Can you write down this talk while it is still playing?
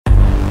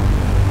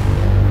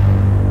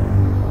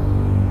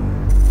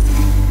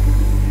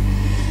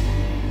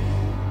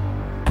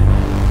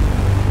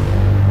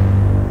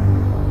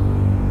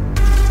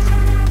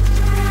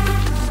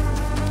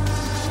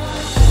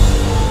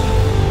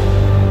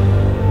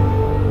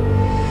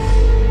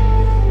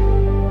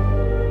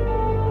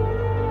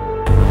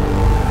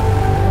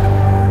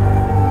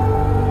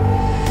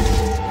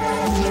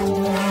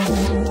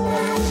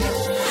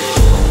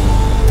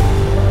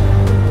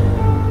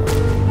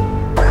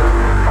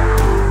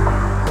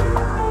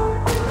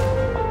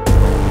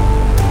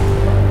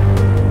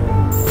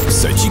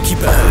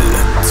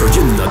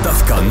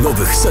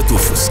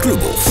z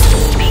klubów.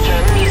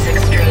 Begin music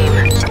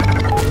stream.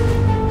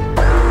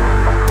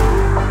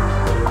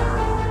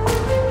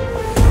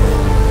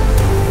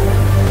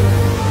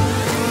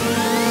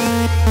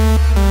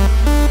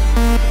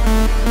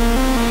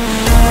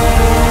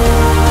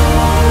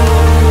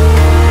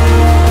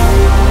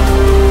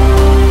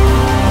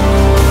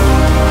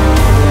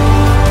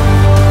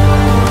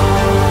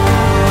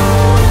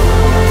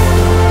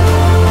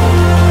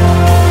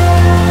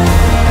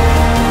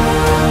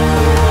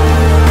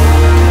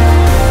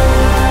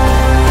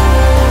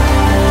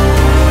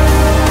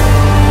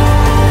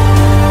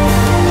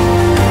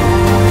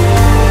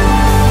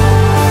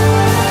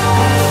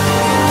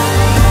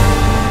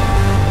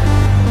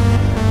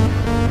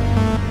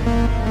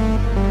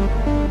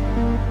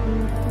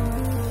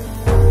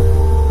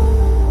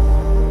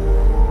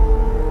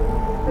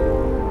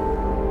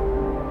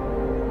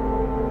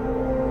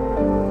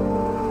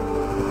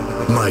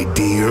 My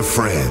dear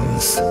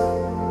friends,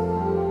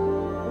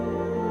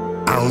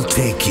 I'll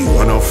take you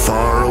on a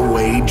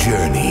faraway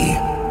journey.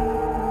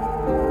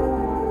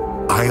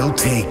 I'll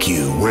take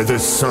you where the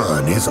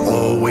sun is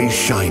always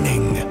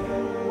shining,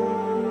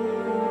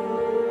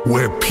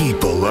 where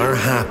people are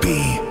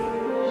happy,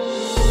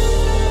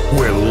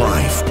 where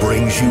life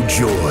brings you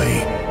joy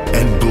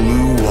and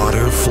blue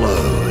water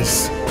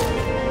flows.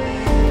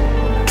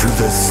 To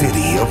the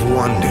city of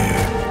wonder,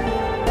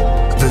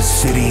 the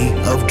city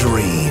of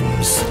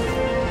dreams.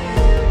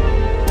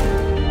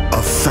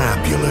 A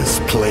fabulous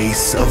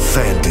place of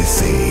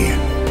fantasy.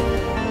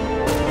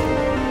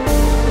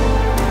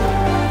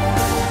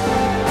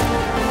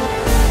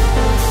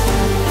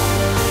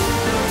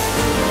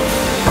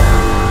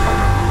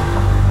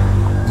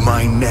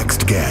 My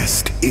next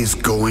guest is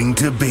going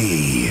to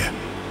be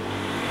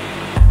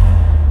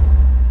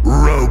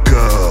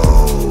ROKO.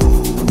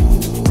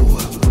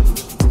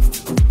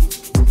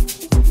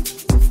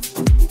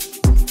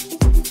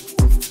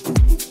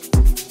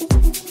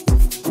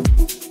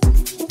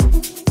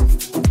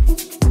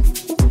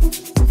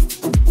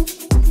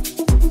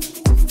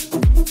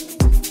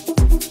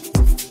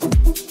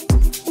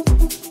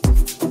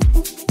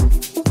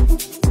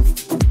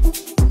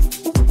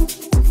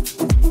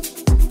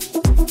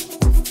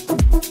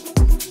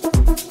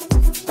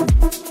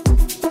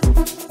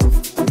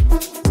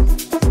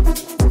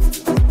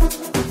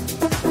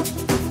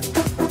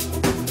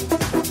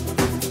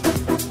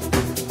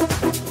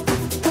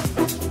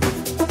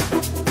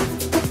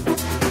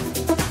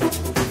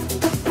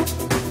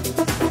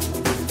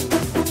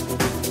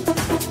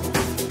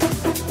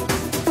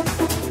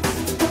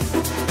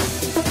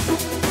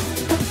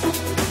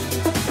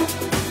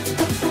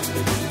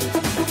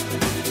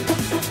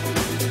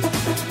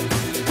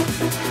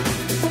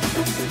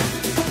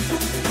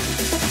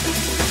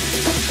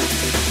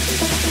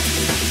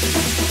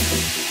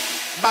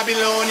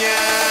 Babylonia.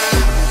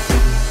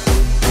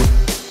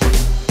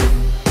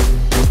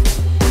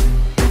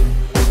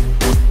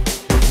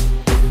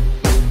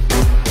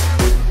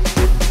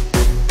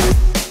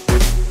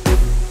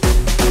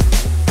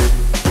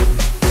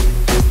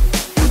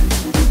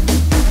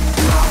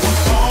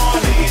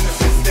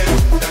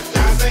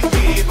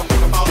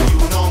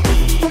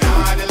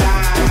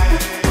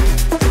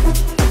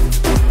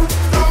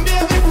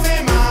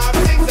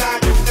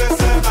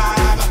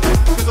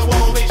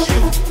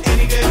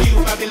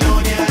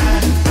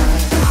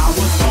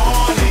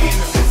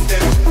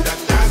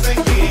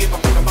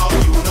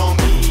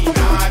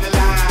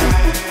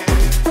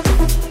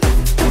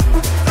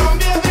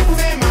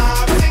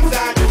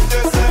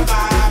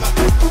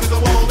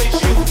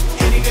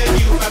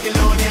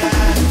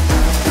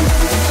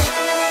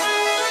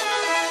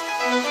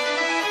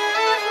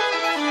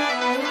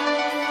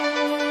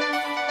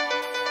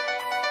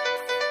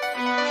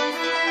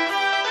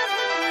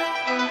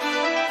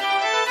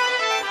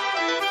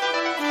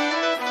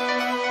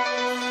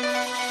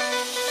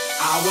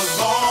 I was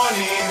born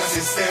in a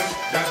system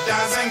that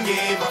doesn't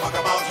give a fuck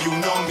about you,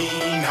 no me,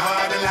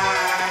 not a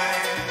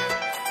lie.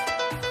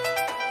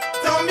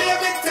 Don't be a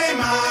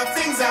victim of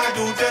things I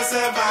do to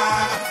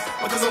survive,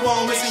 because I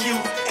won't miss you,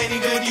 any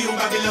good you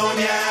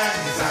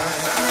Babylonians.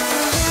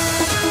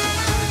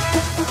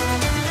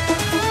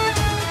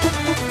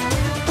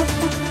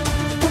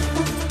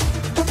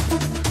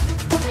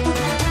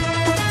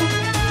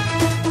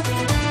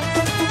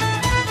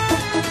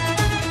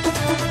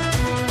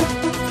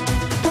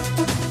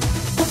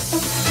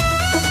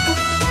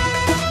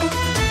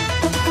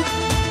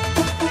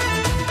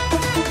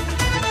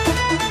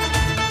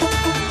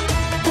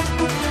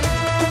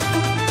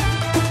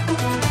 Babylonia.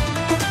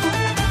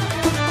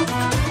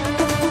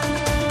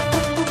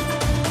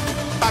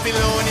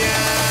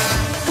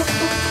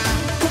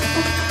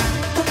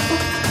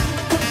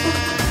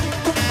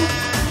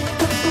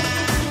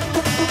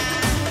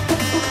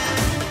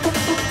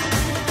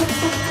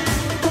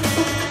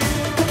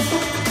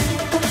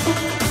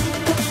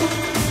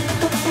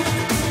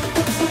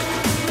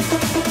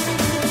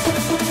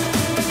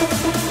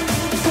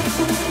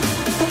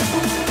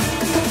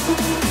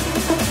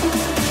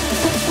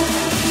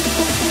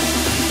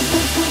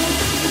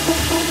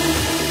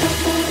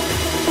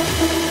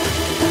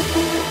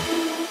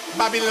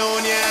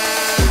 Babylonia.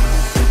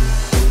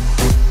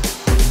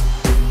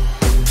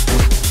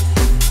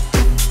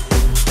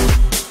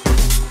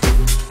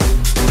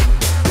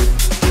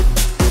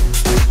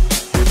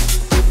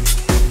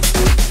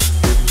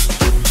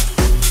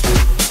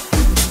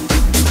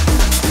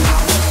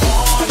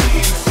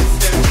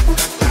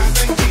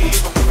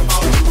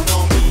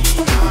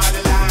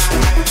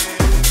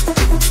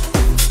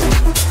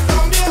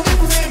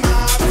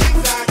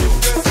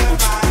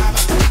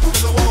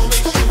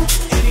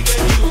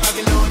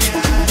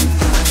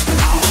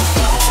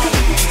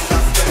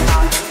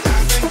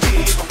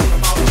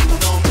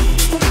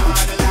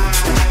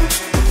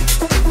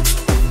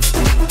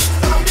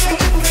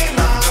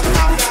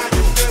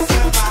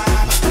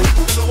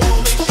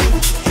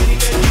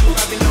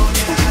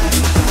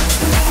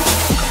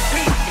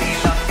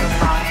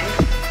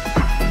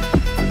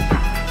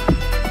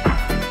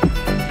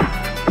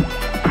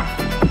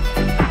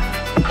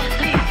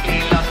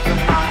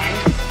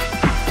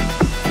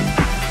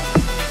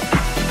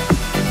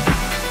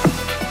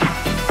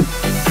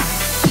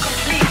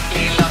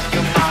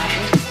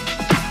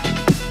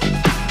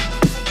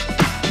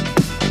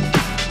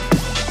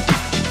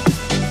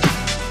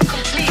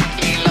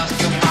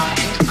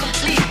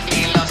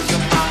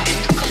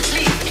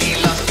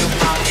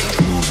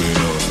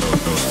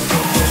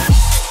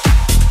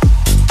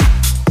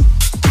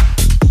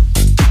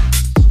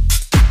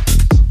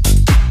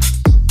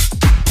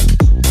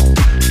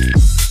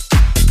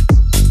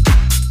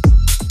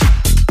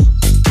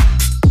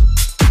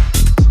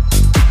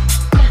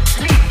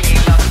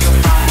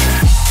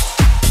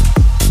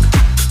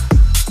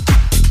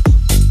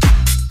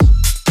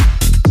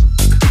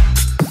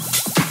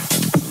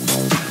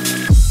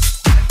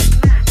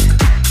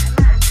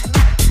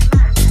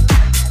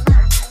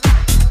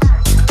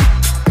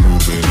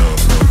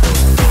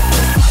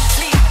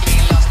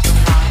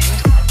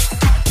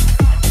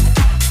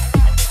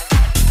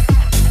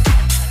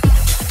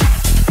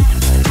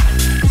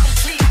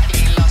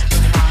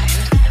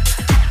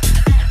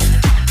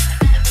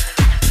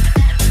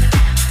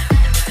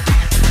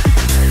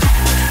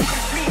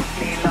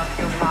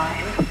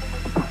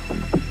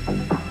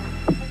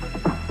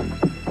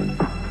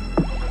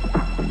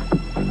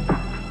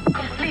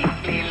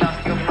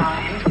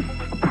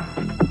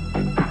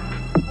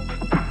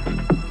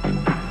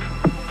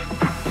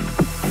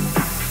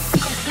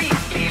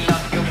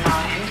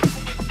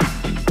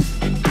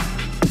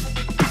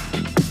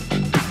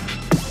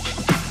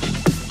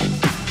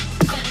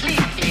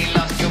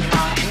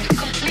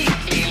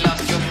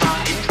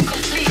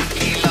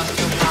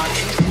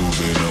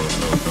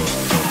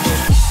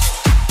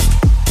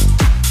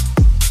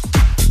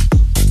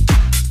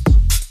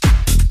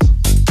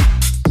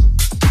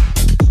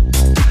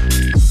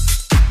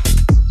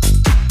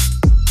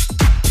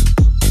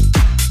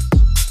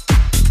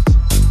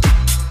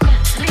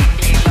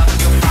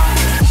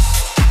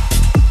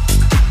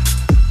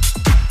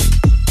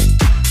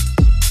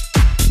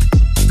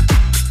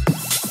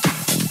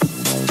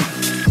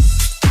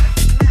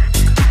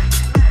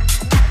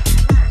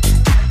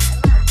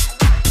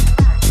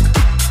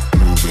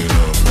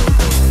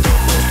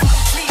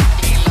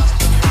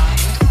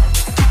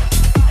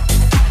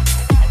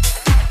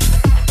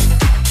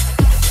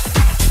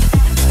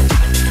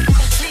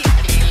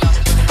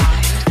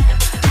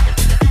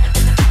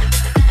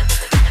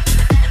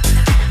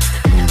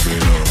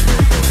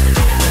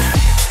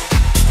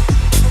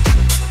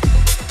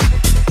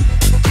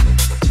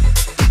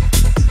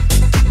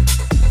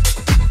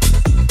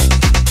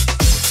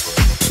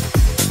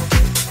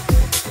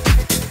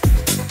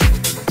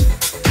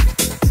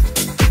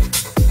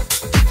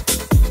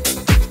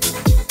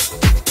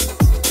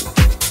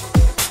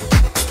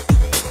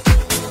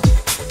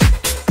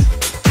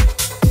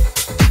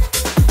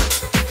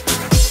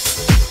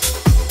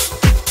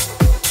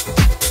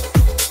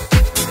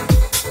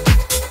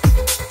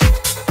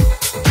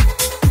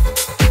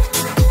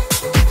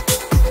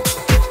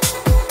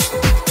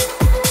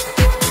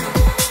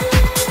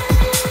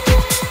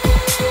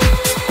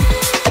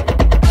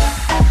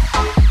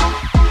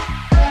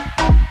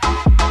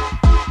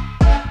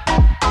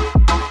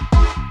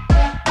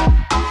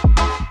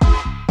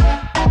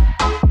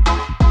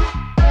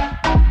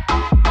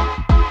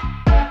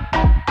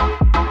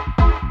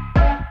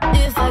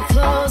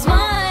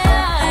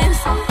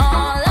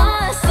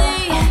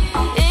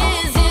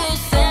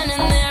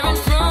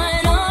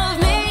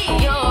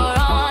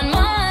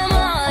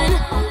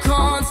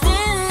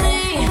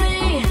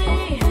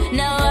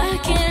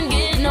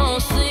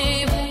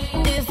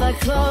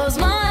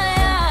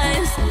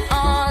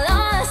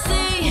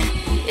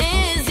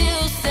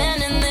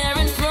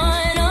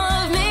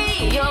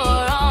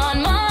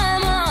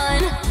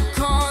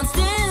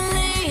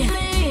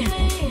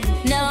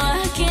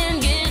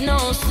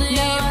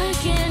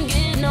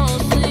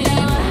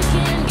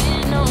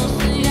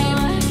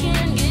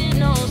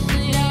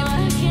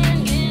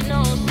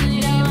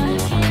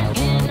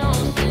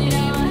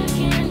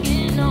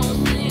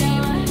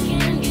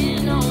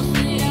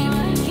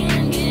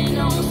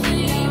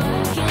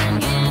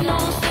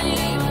 No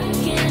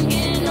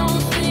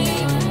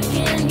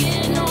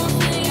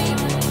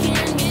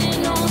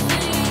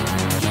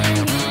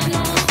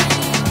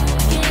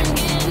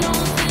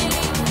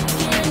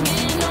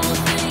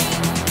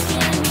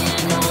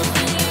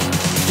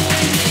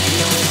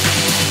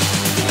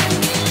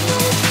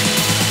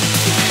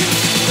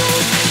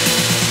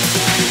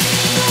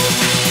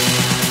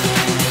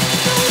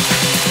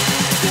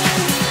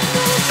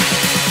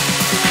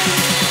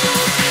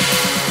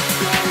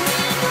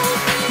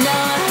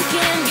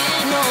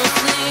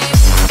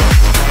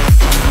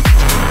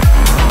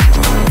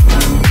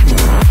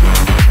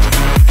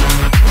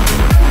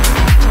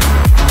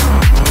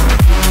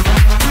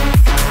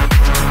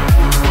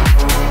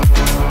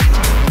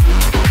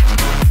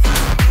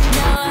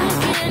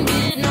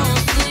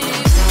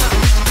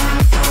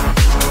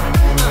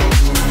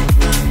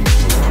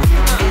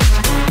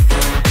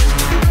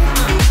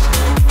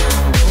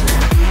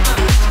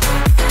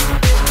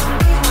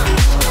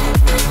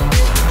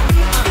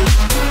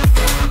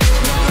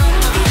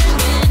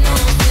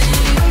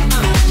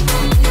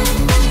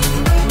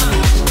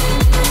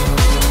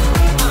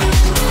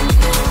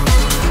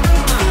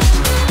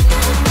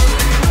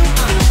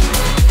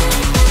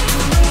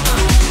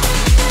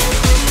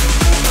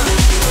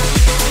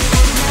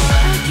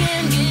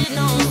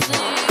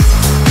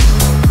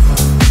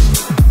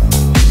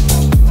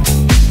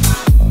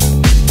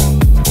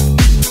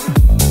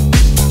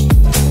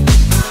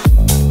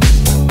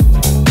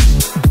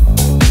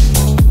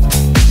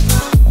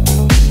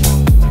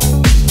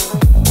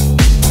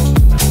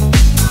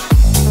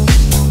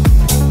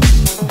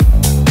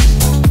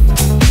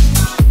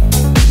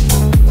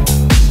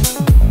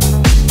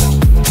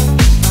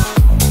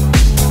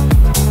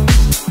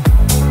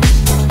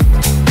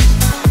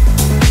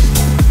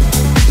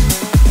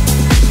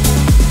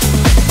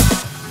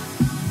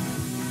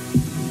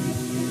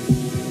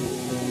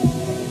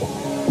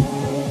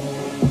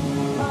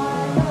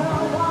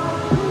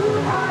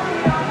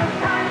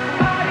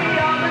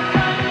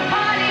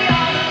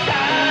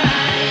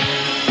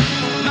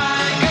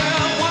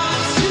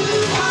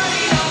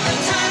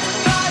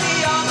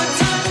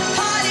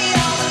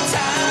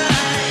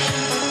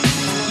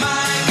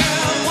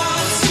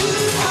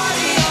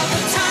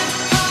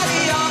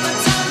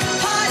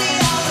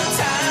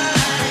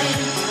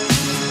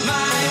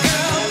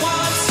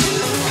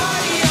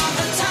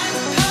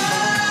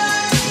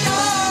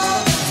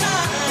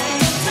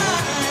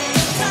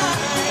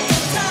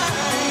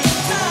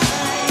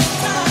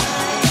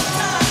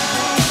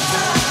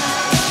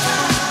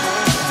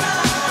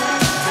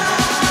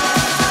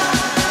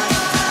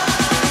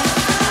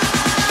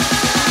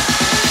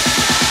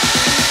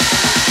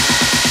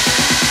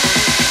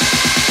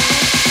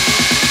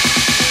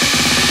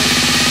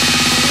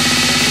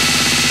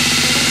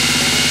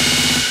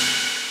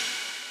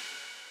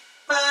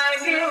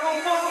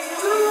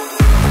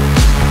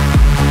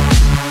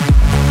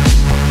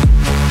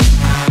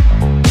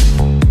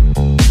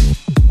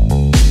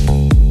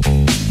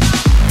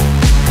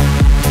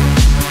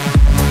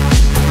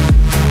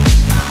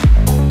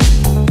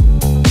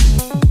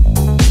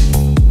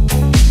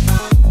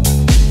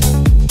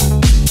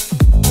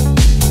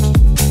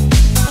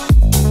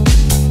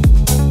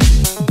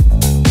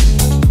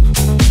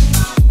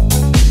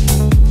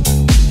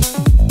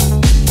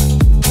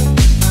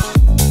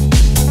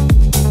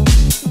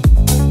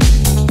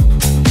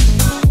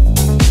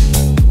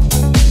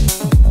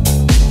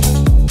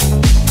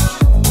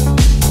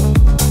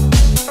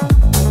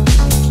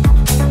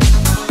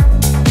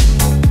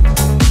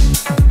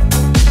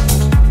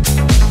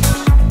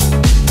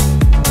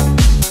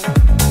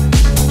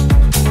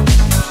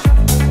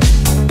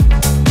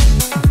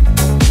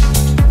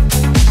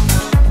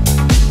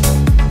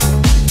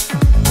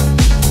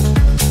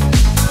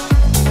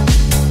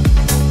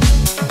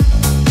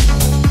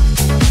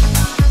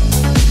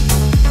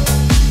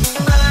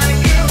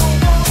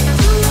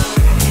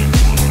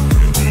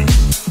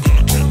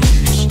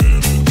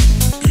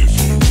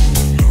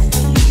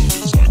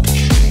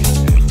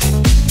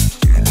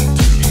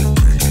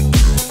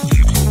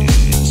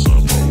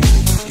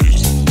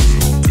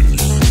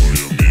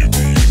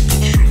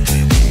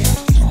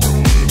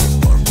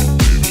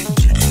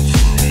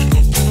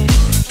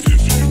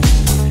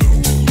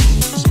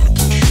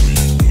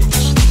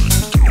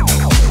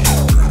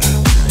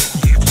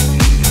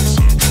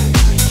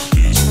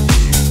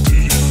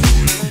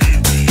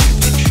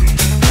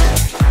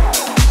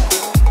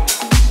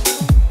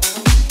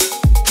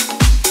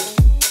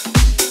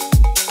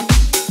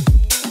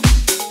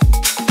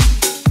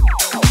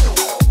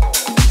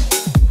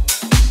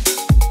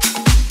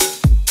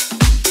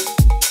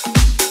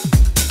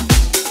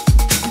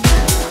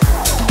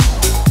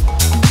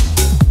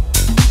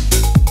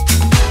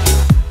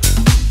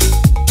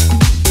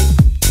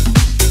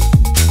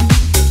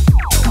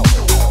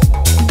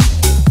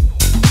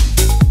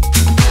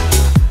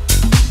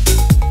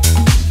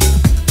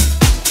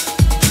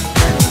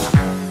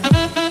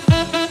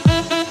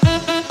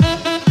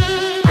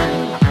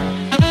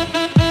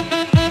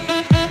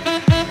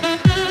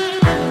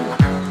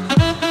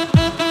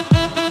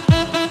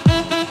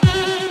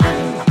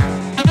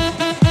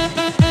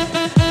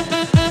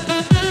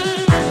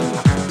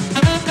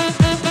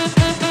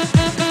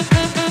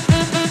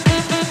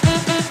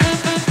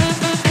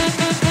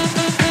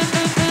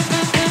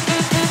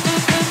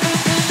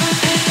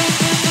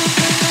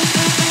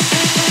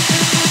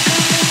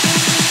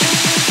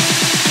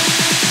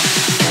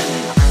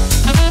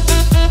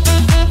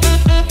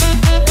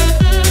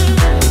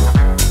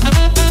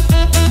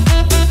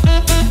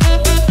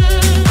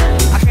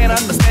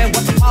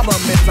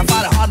problem is I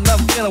find it hard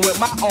enough dealing with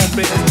my own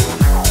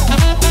business.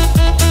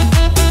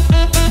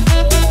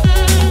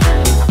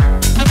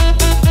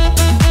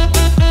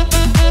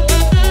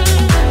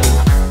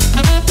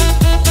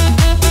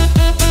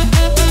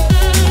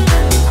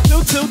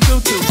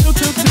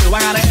 I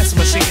got an answer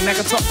machine that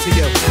can talk to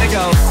you. They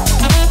go.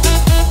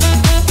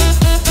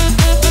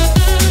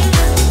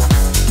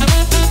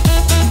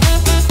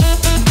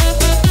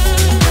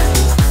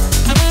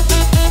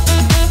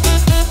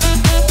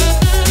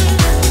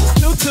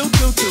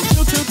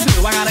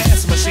 I got an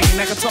answer machine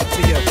that can talk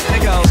to you. They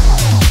go.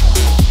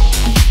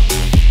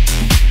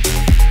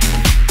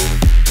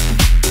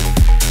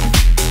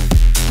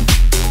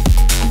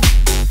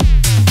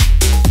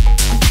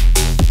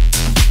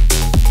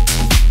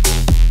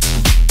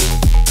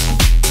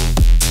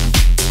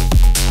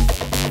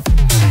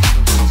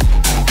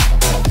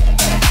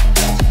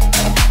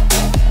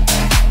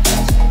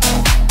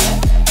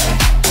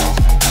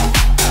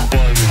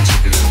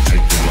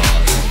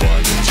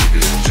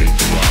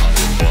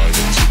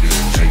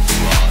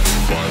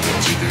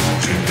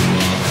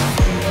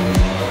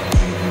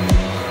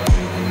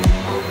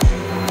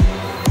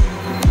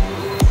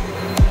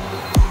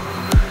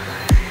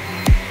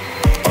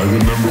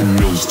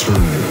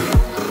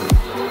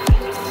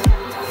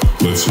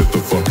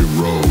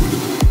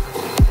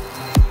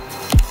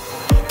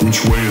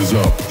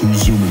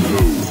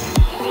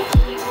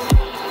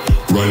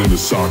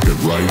 Socket,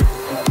 right?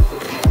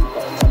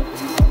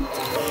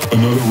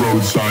 Another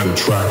roadside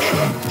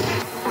attraction.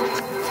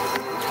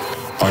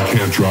 I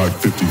can't drive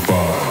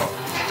 55.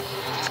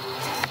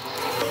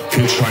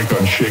 Hitchhike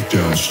on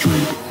Shakedown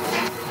Street.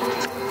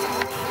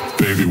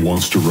 Baby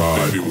wants to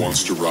ride. Baby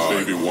wants to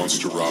ride. Baby wants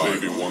to ride.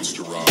 Baby wants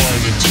to ride. Buy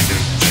the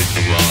ticket, take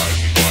the ride.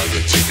 Buy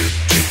the ticket,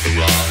 take the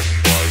ride.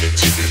 Buy the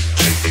ticket,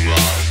 take the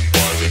ride.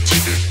 Buy the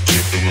ticket, take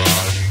the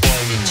ride.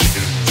 Buy the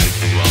ticket, take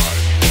the ride.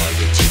 Buy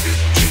the ticket,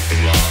 take the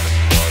ride.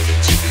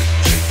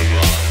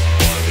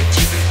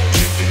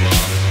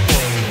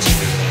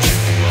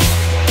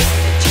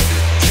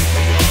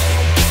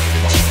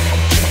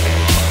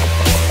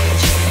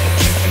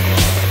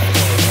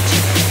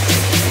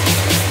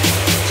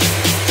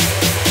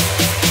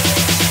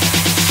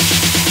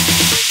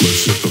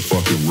 Let's hit the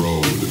fucking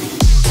road.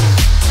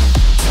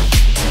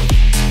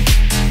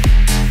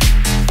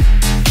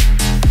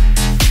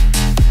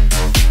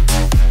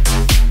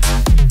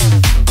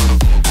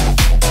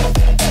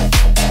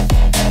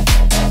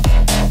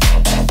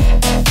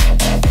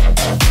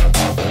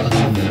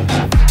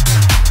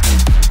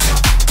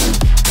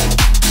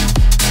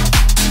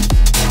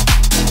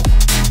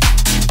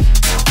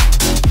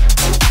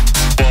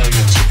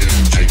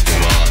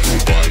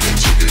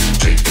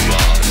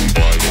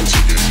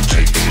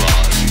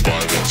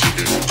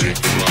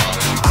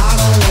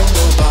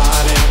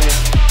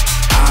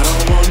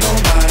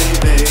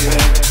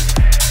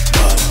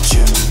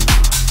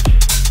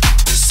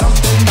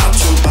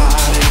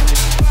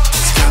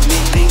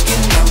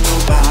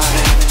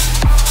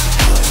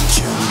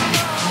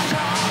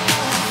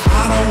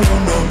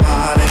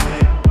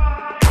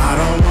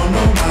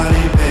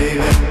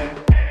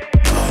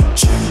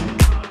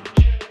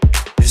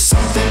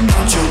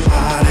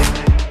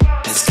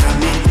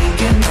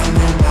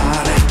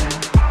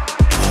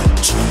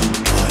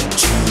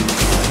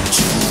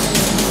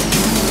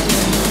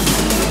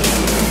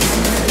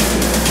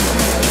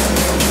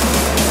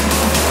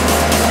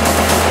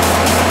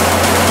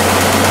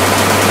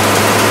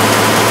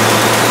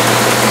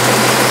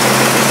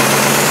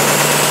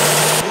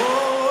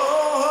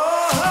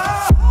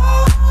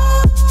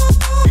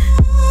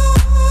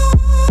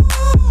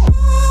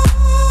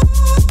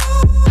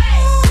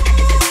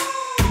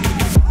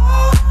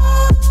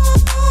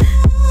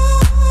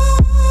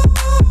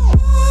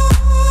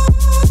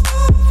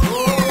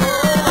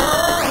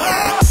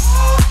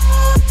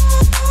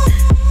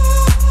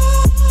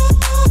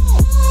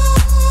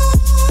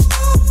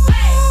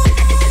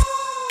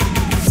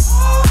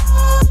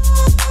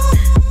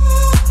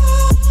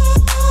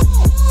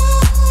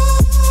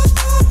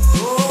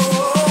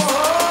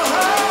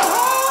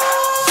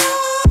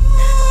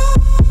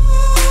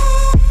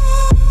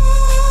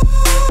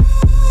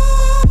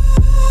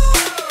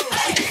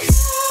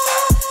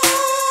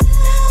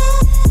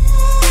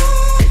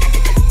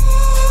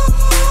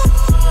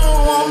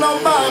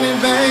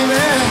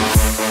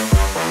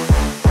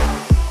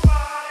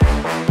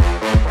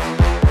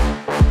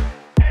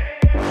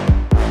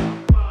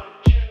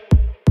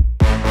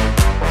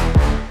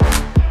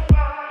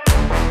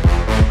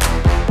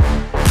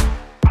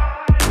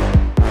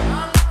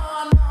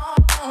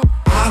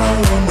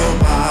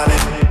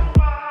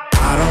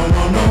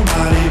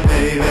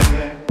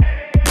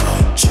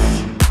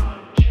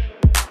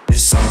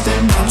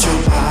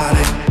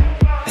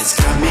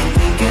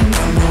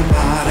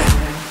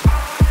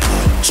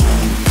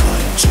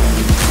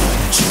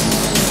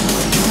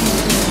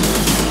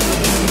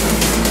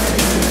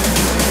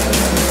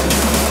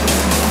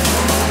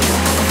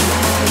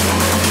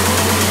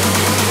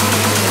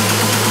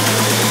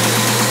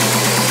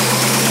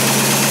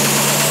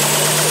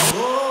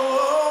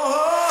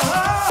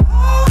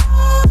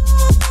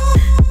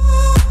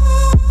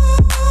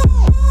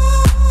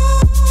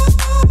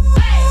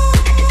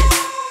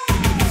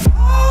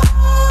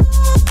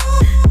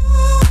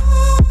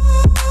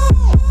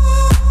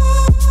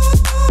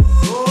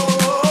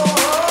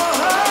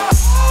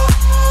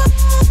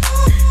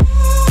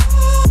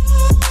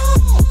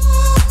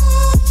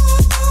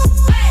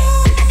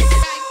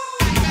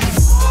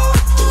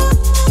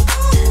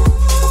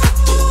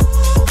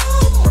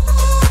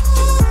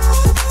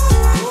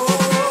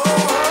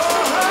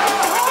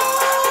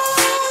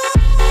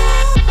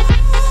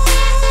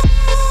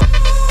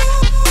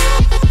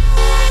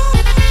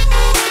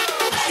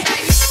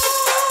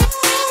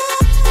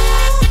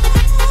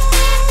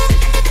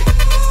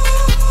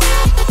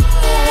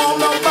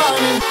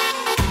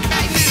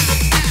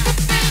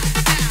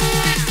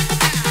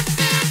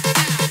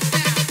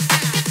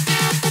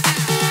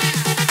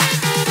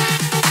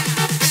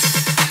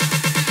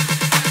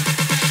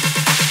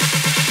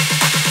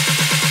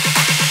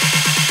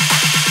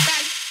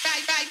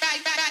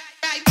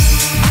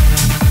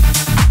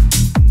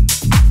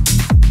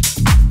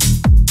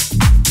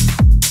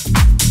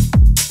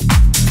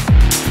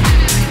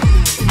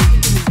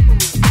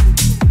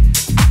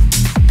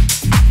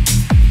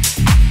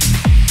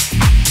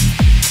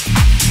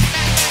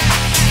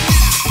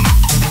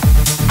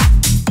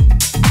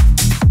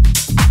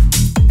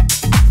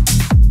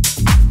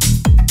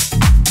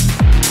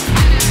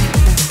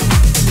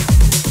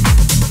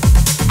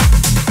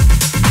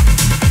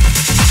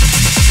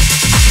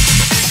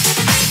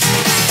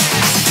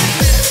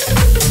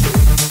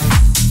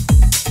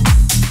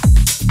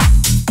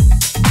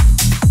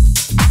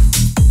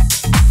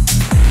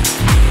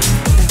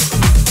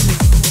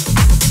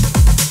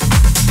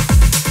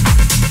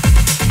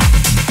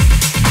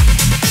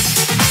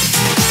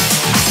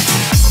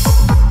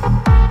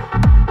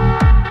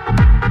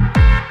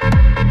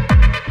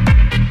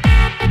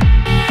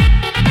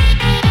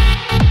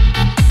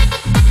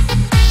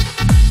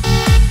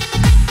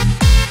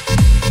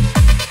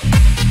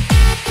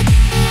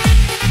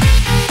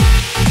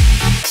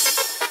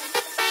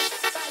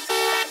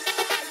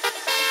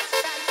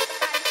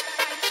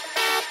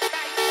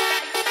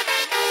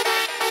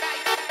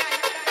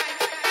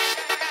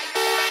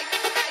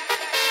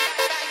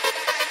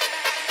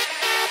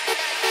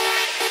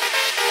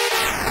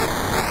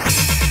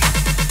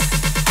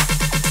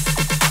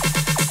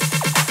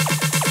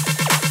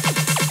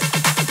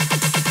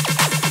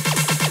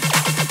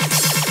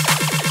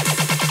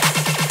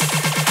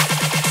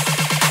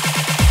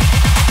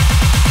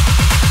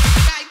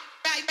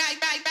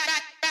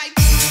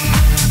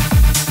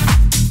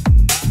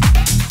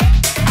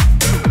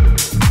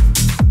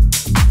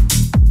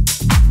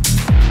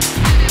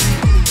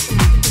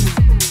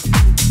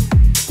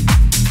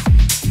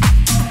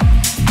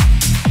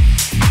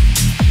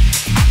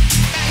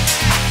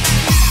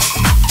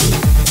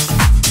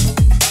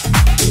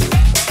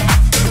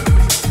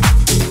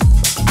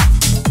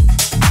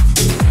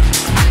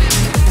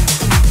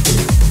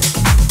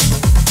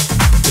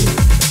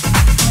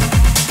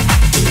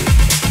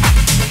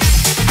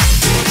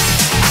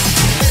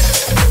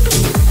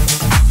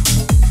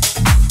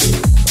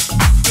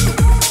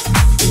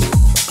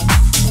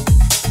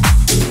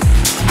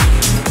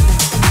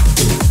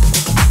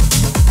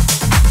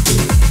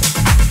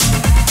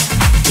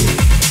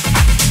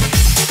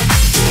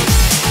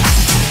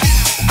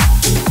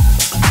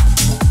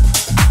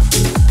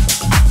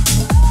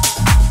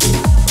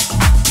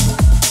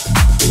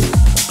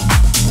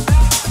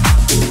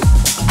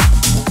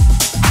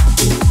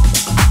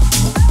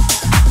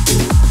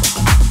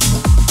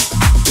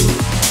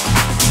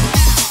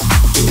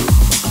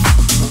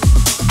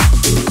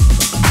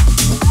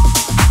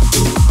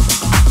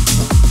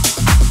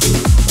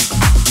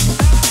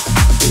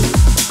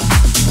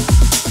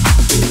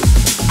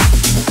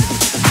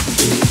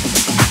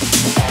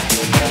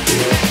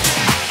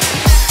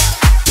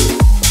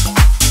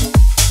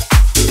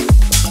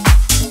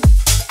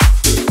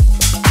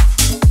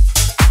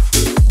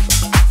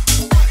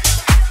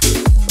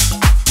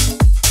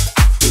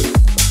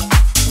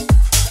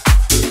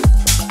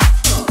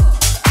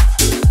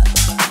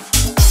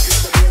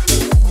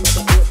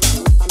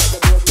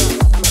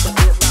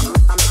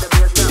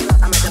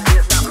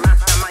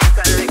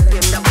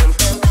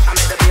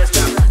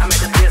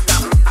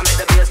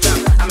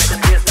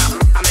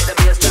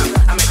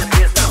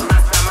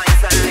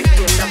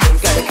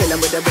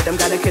 with the rhythm,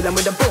 gotta kill 'em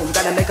with the boom.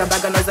 Gotta make a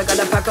bag of noise, I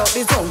gotta pack out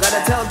the zone.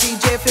 Gotta tell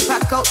DJ if you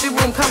pack out the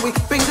room. Can we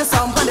bring the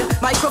sound on the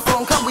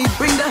microphone? Can we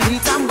bring the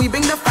heat and we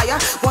bring the fire?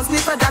 One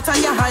sniff of that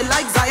and you're high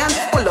like Zion.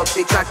 Pull up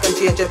the track and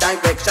change your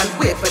direction.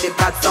 Wait for the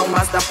bad sound,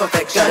 master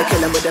perfection. Gotta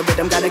kill 'em with the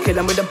rhythm, gotta kill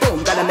 'em with the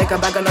boom. Gotta make a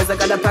bag of noise, I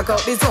gotta pack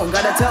out the zone.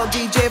 Gotta tell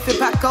DJ if you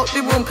pack out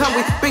the room. Can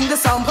we bring the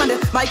sound on the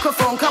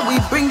microphone? Can we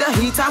bring the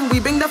heat and we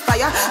bring the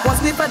fire? One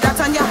sniff of that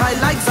and you're high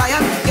like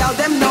Zion. Y'all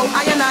them know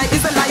I and I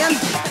is a lion.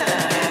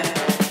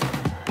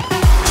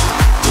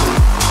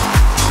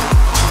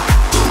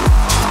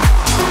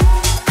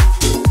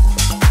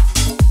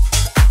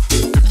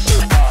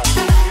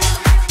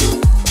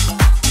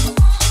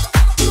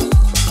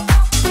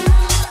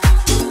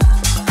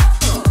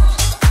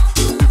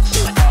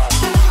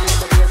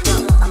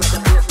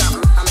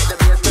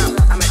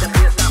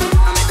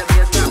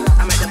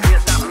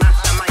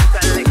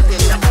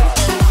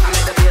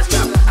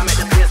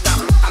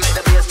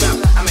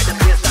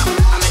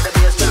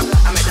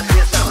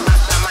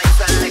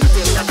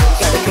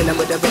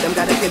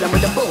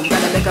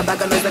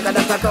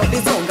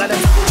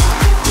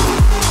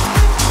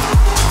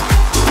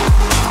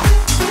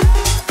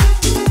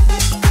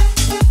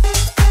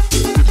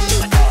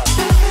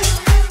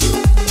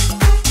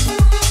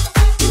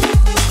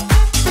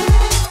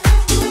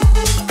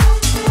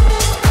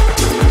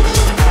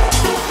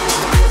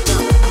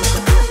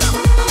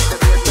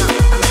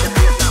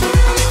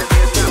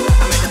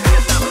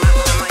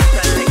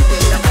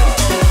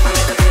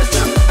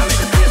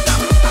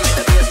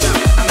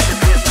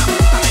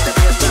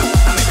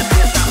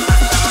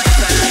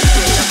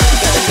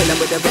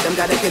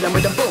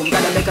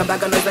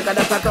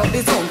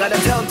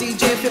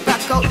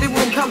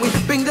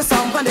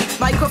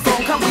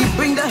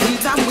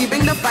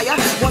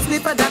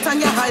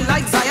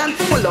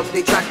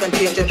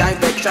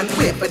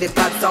 Wait for the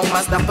bad sound,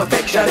 master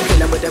perfection. Gotta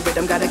kill 'em with the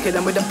rhythm, gotta kill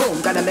 'em with the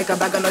boom. Gotta make a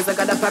bag of noise, I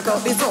gotta pack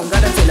out the zone.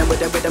 Gotta kill 'em with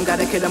the rhythm,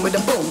 gotta kill 'em with the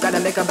boom. Gotta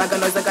make a bag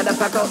of noise, I gotta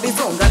pack out the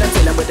zone. Gotta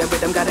kill 'em with the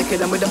rhythm, gotta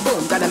kill 'em with the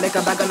boom. Gotta make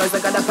a bag of noise, I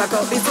gotta pack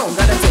out the zone.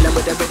 Gotta kill 'em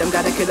with the rhythm,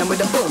 gotta kill 'em with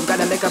the boom. Gotta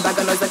make a bag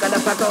of noise, I gotta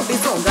pack out the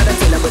zone. Gotta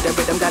kill 'em with the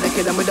rhythm, gotta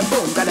kill 'em with the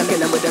boom. Gotta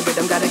kill 'em with the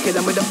rhythm, gotta kill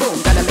 'em with the boom.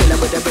 Gotta kill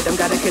 'em with the rhythm,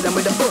 gotta kill 'em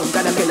with the boom.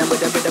 Gotta kill 'em with the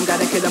rhythm, gotta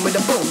kill 'em with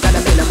the boom.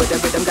 Gotta kill 'em with the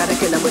rhythm, gotta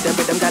kill 'em with the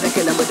rhythm, gotta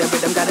kill 'em with the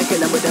rhythm, gotta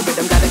kill 'em with the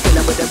rhythm, gotta kill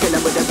 'em with the kill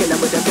 'em with the kill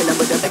 'em with the kill 'em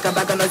with the make a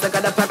bag of noise, I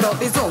gotta pack out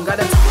the zone.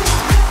 Gotta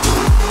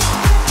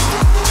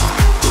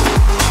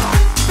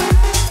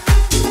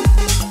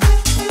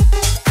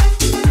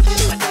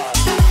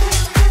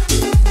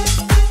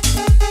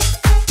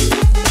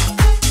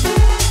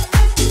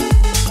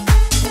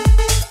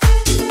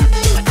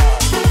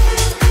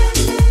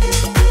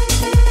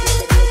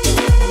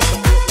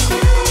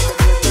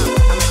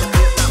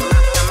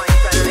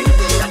Select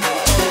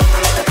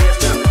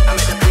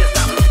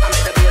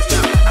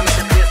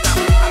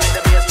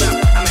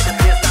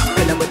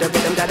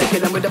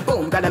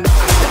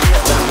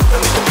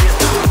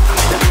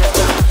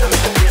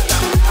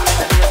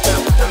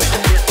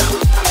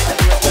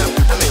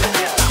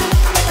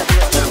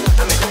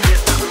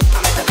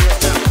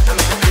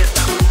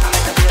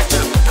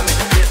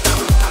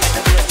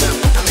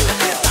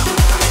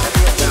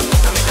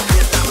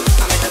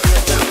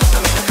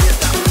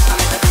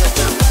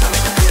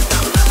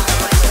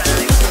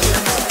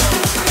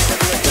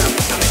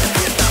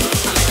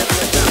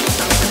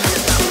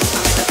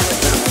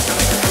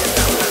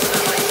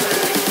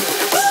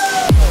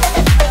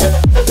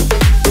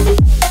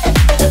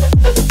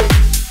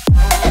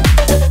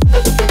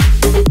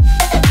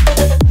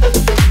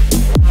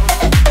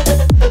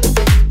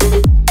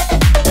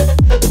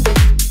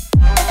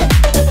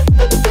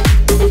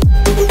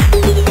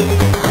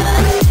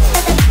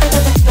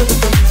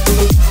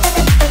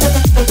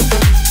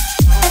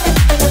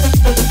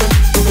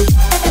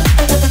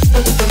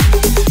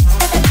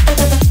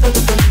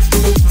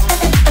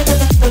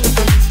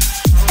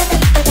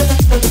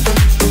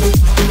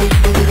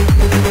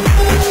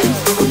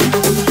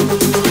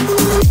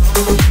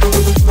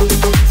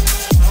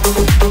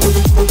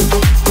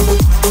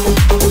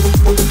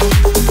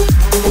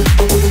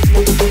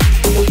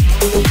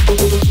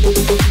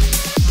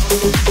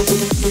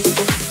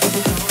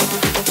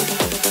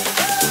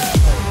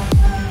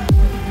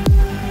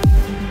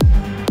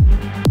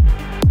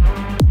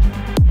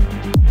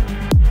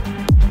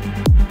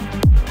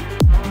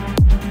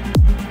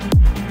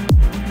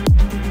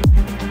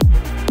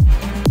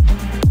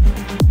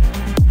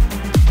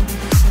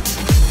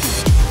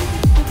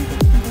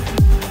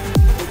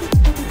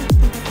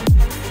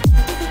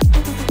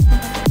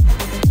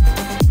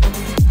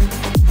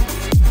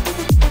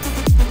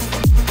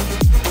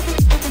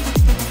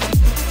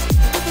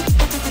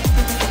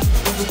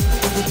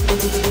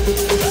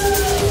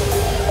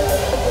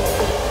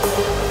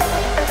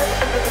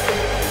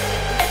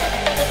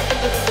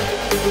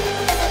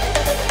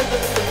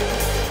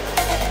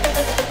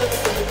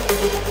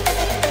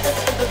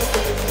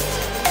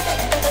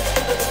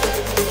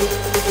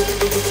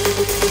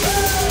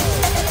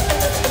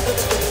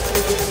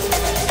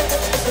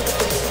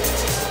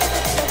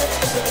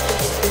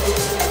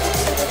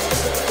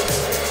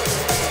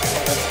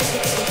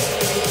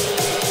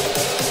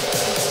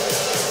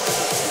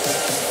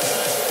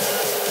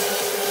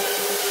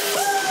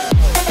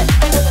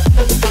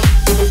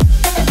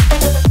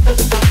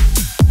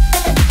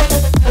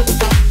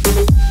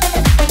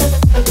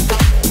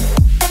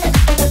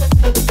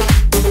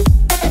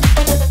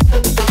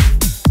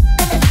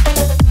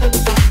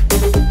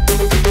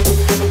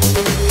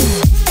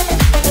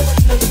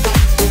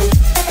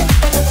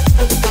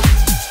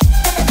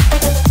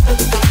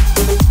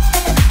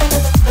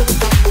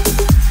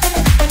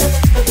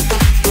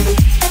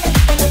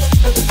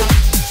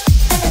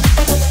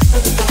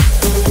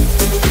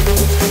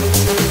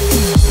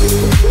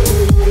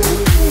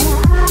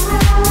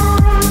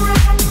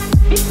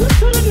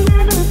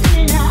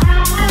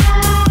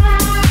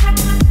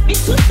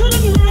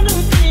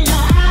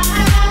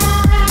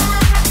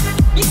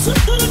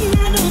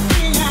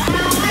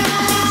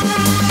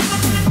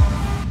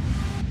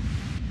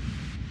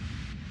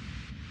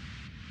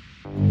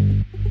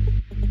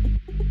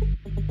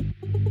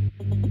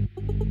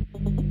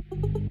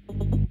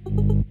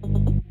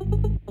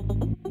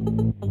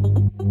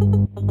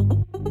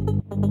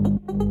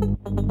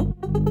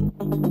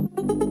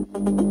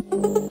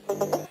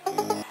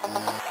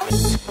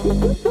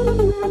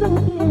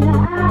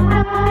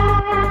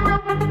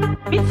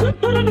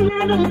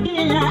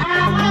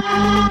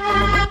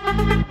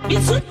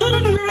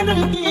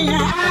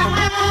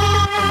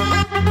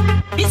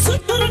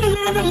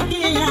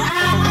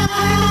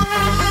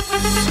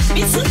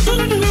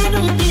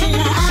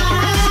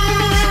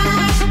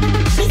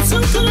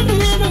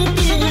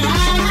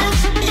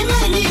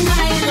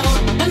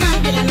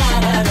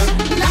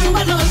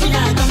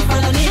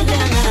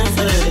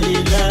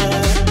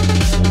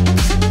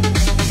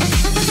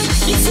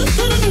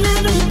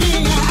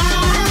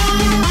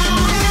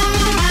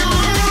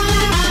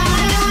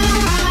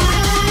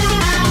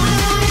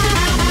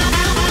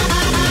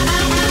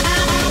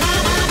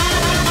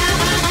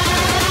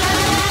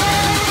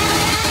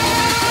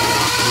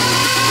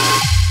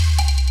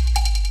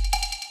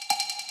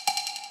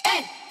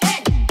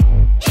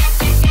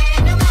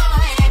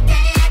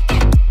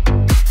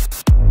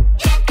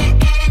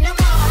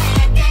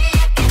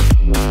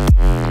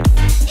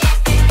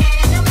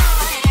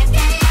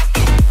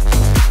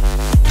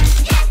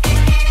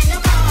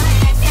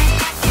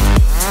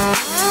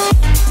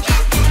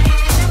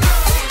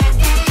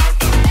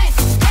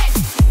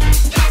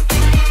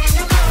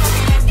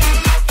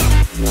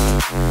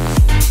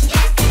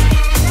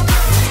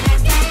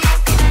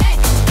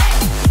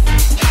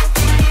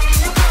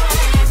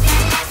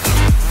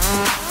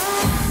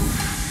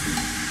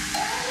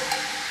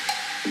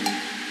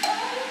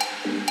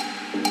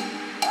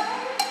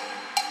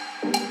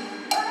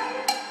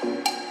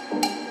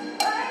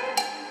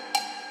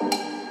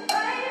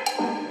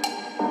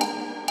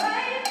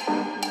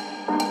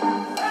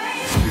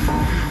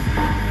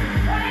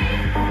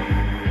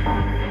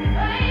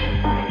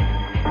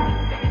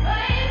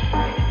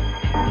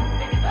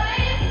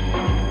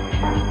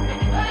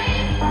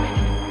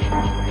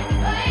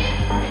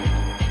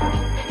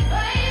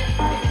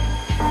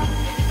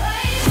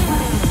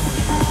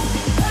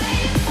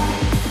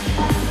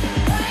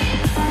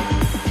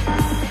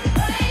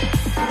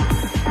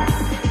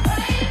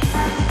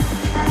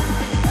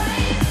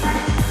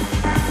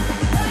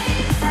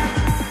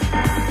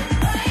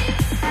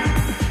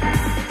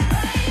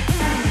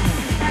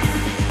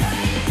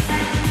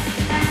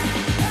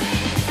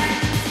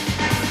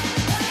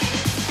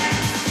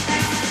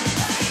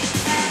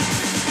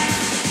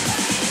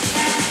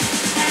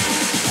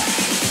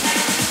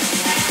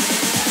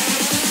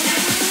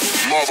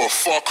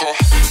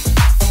Motherfucker.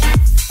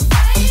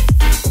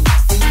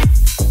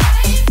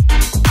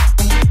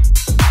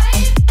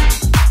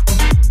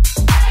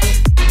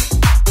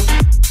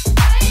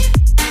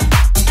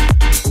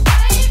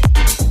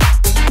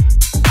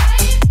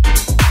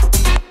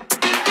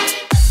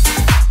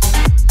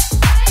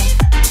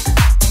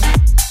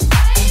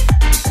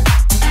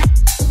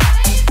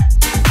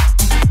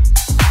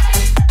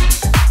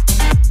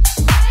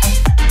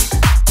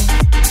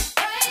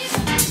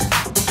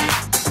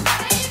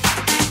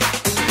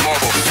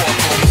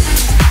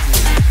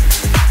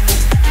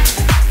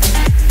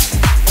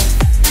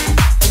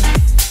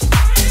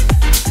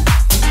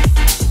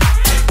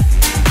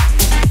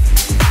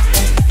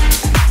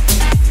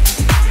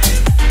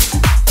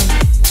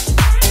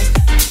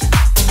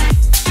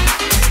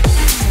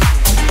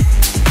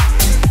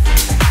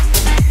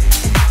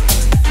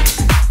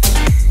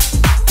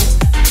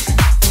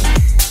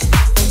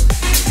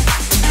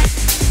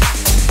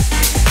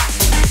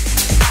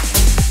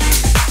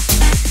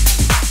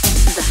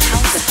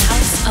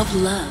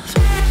 Love.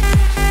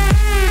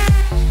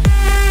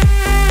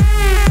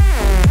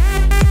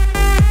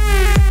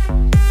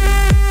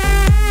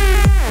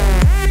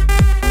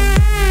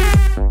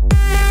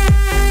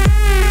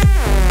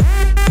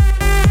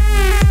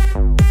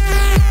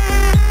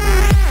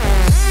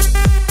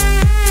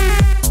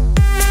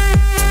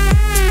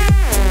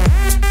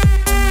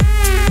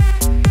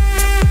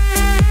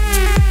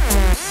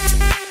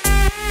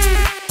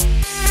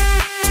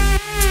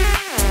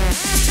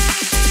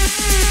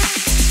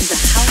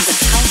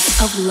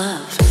 Of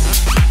love.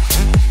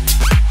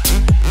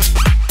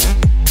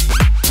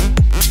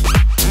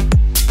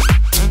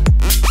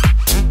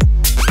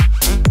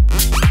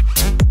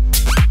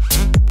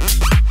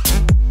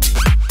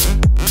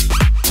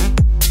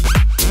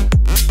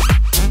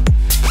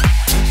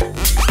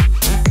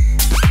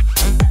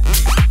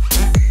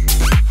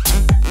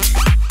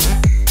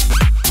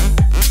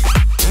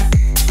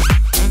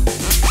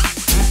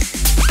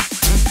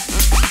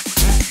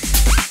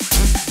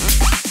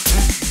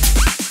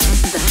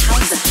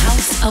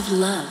 Of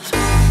love.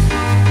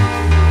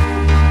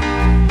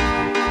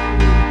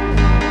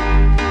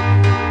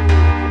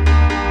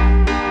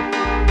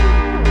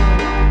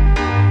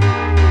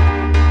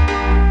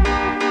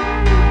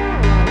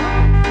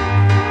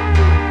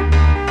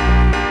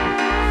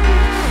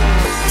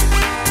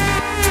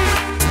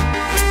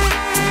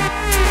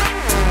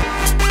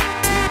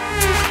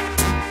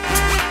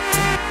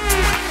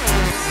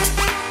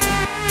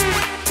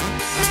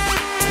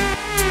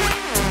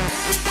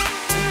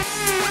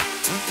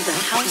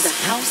 The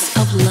house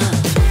of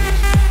love.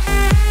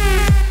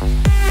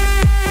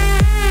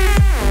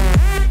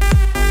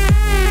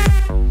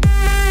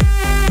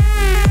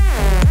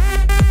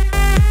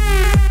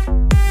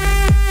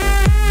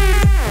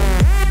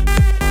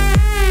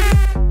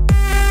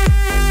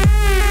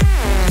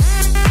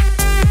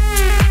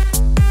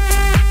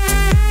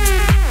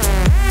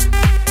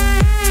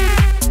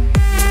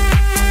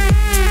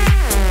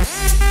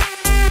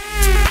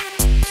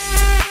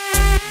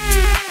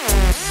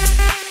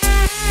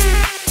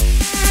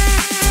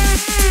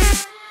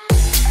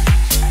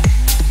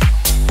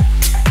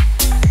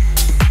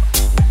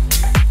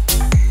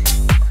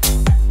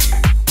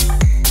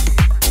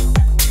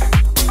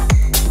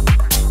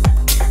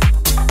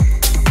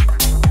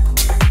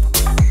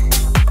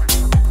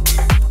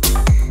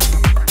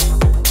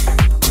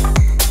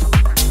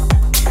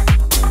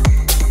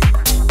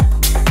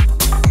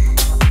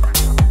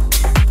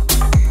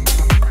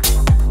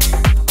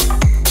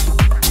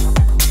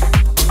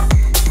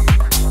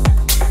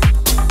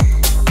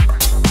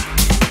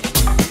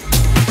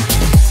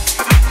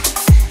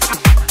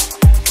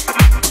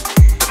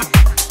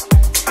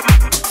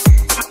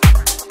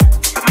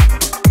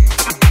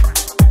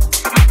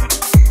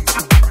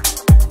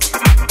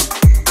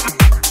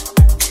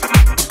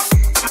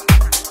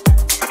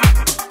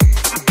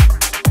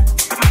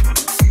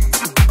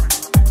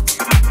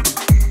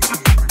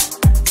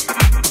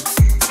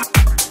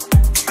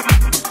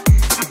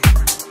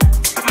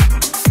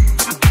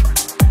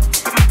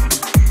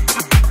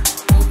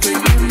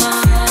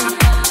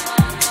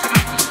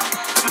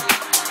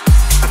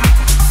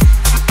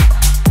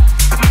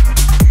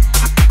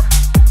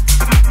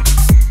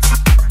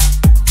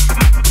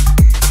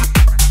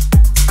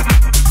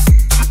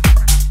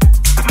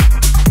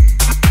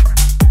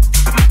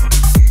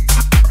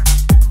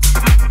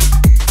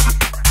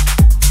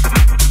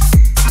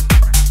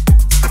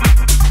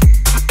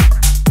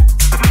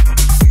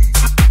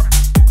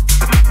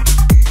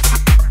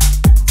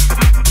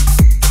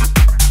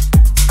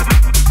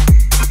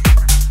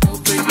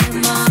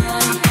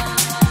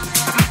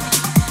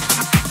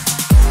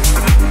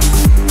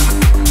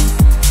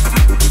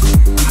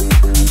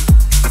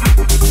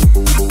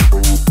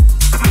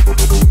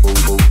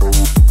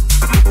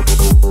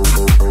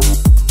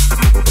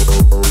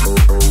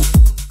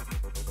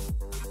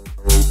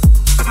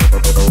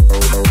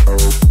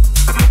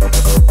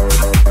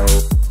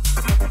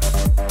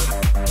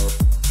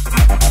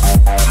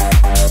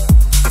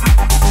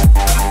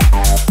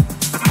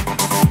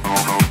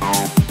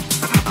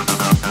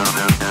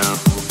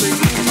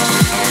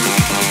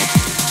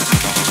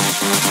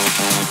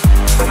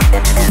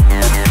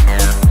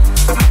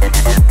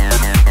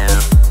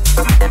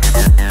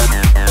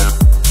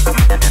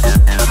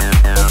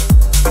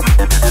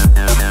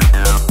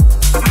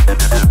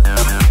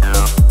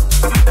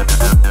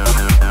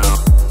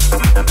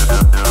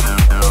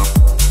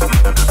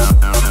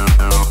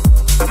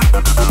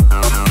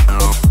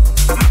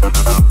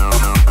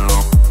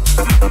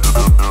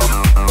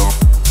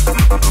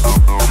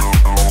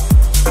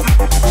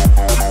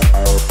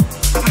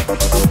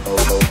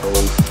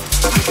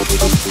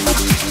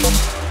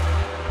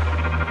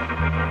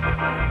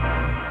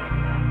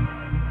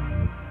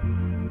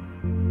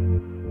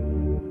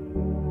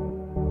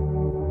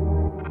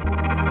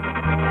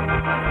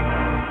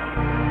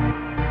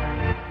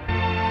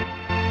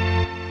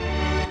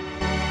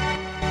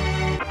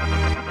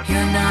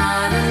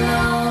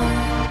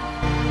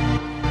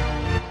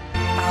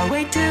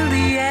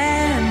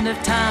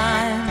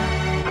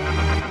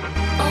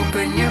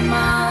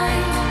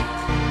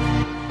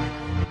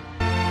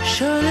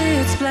 Surely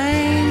it's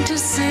plain to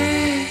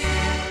see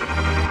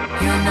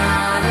you're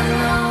not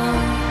alone.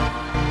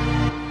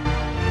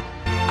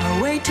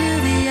 I'll wait till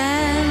the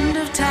end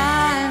of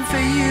time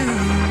for you.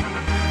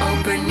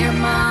 Open your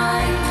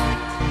mind.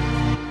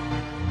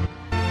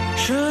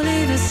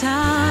 Surely there's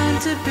time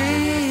to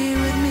be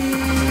with me.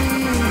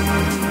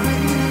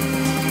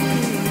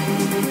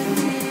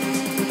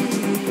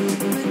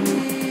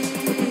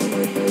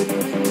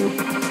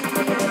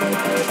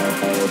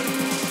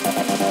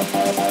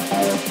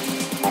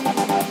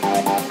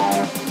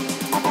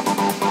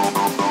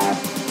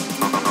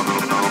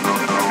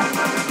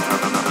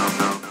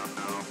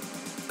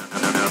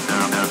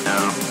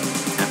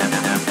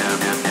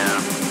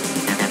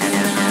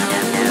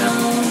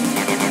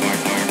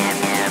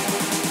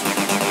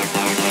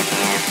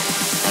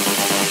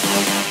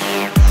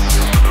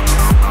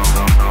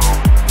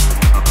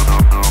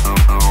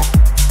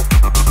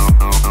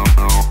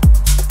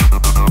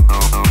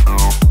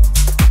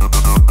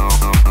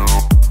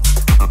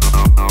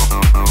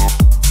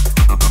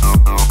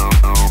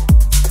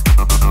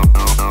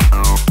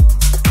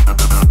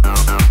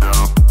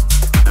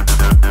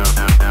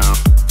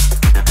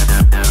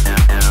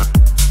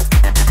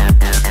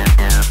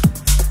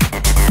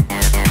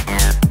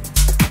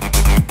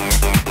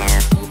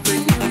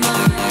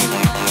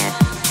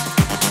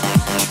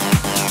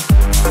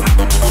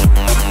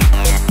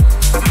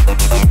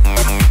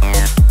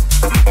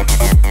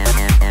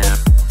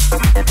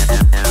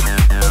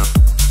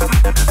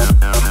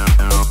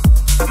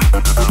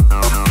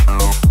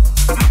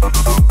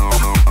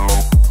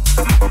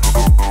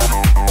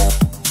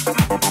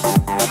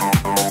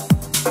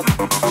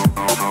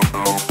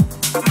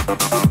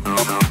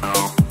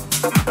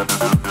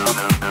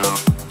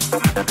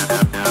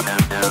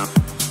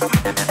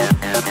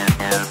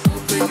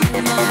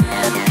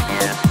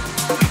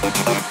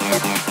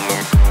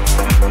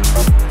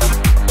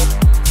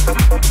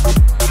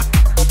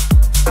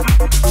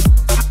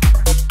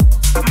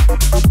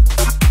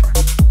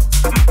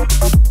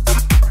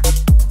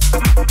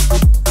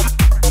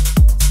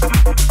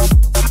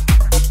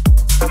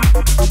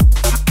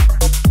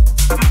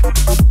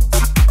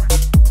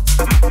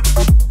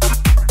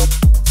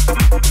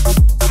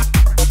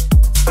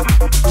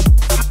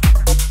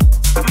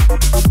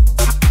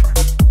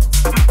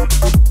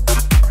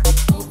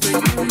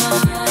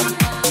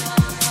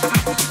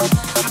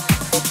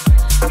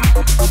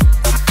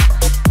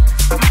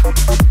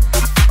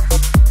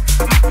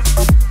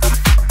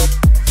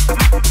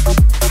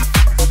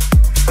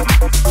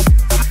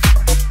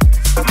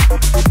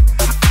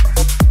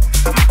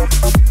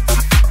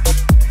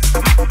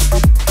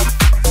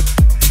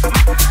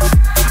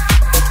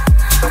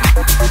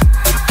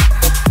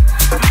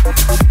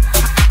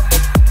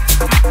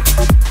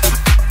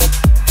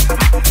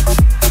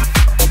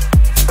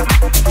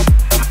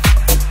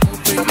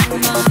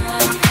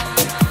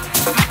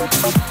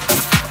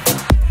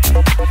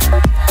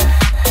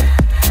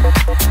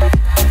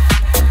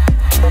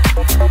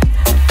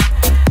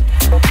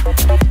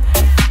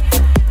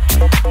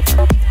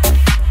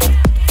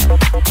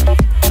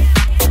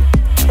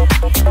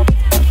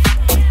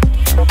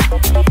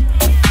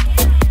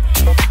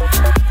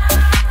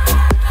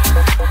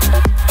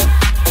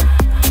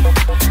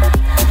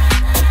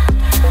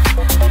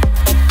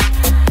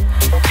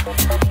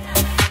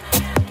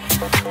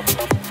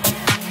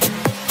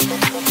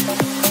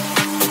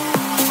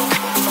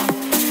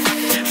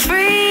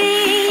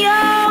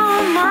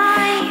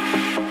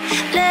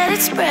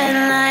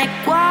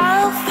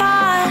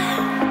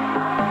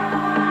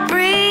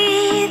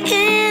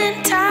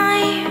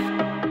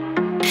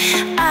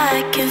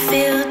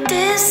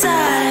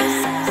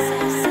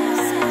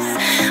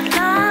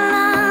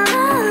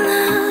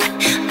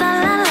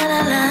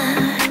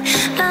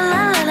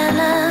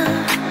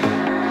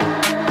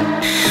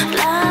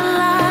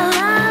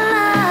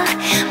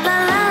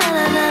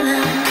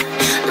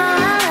 La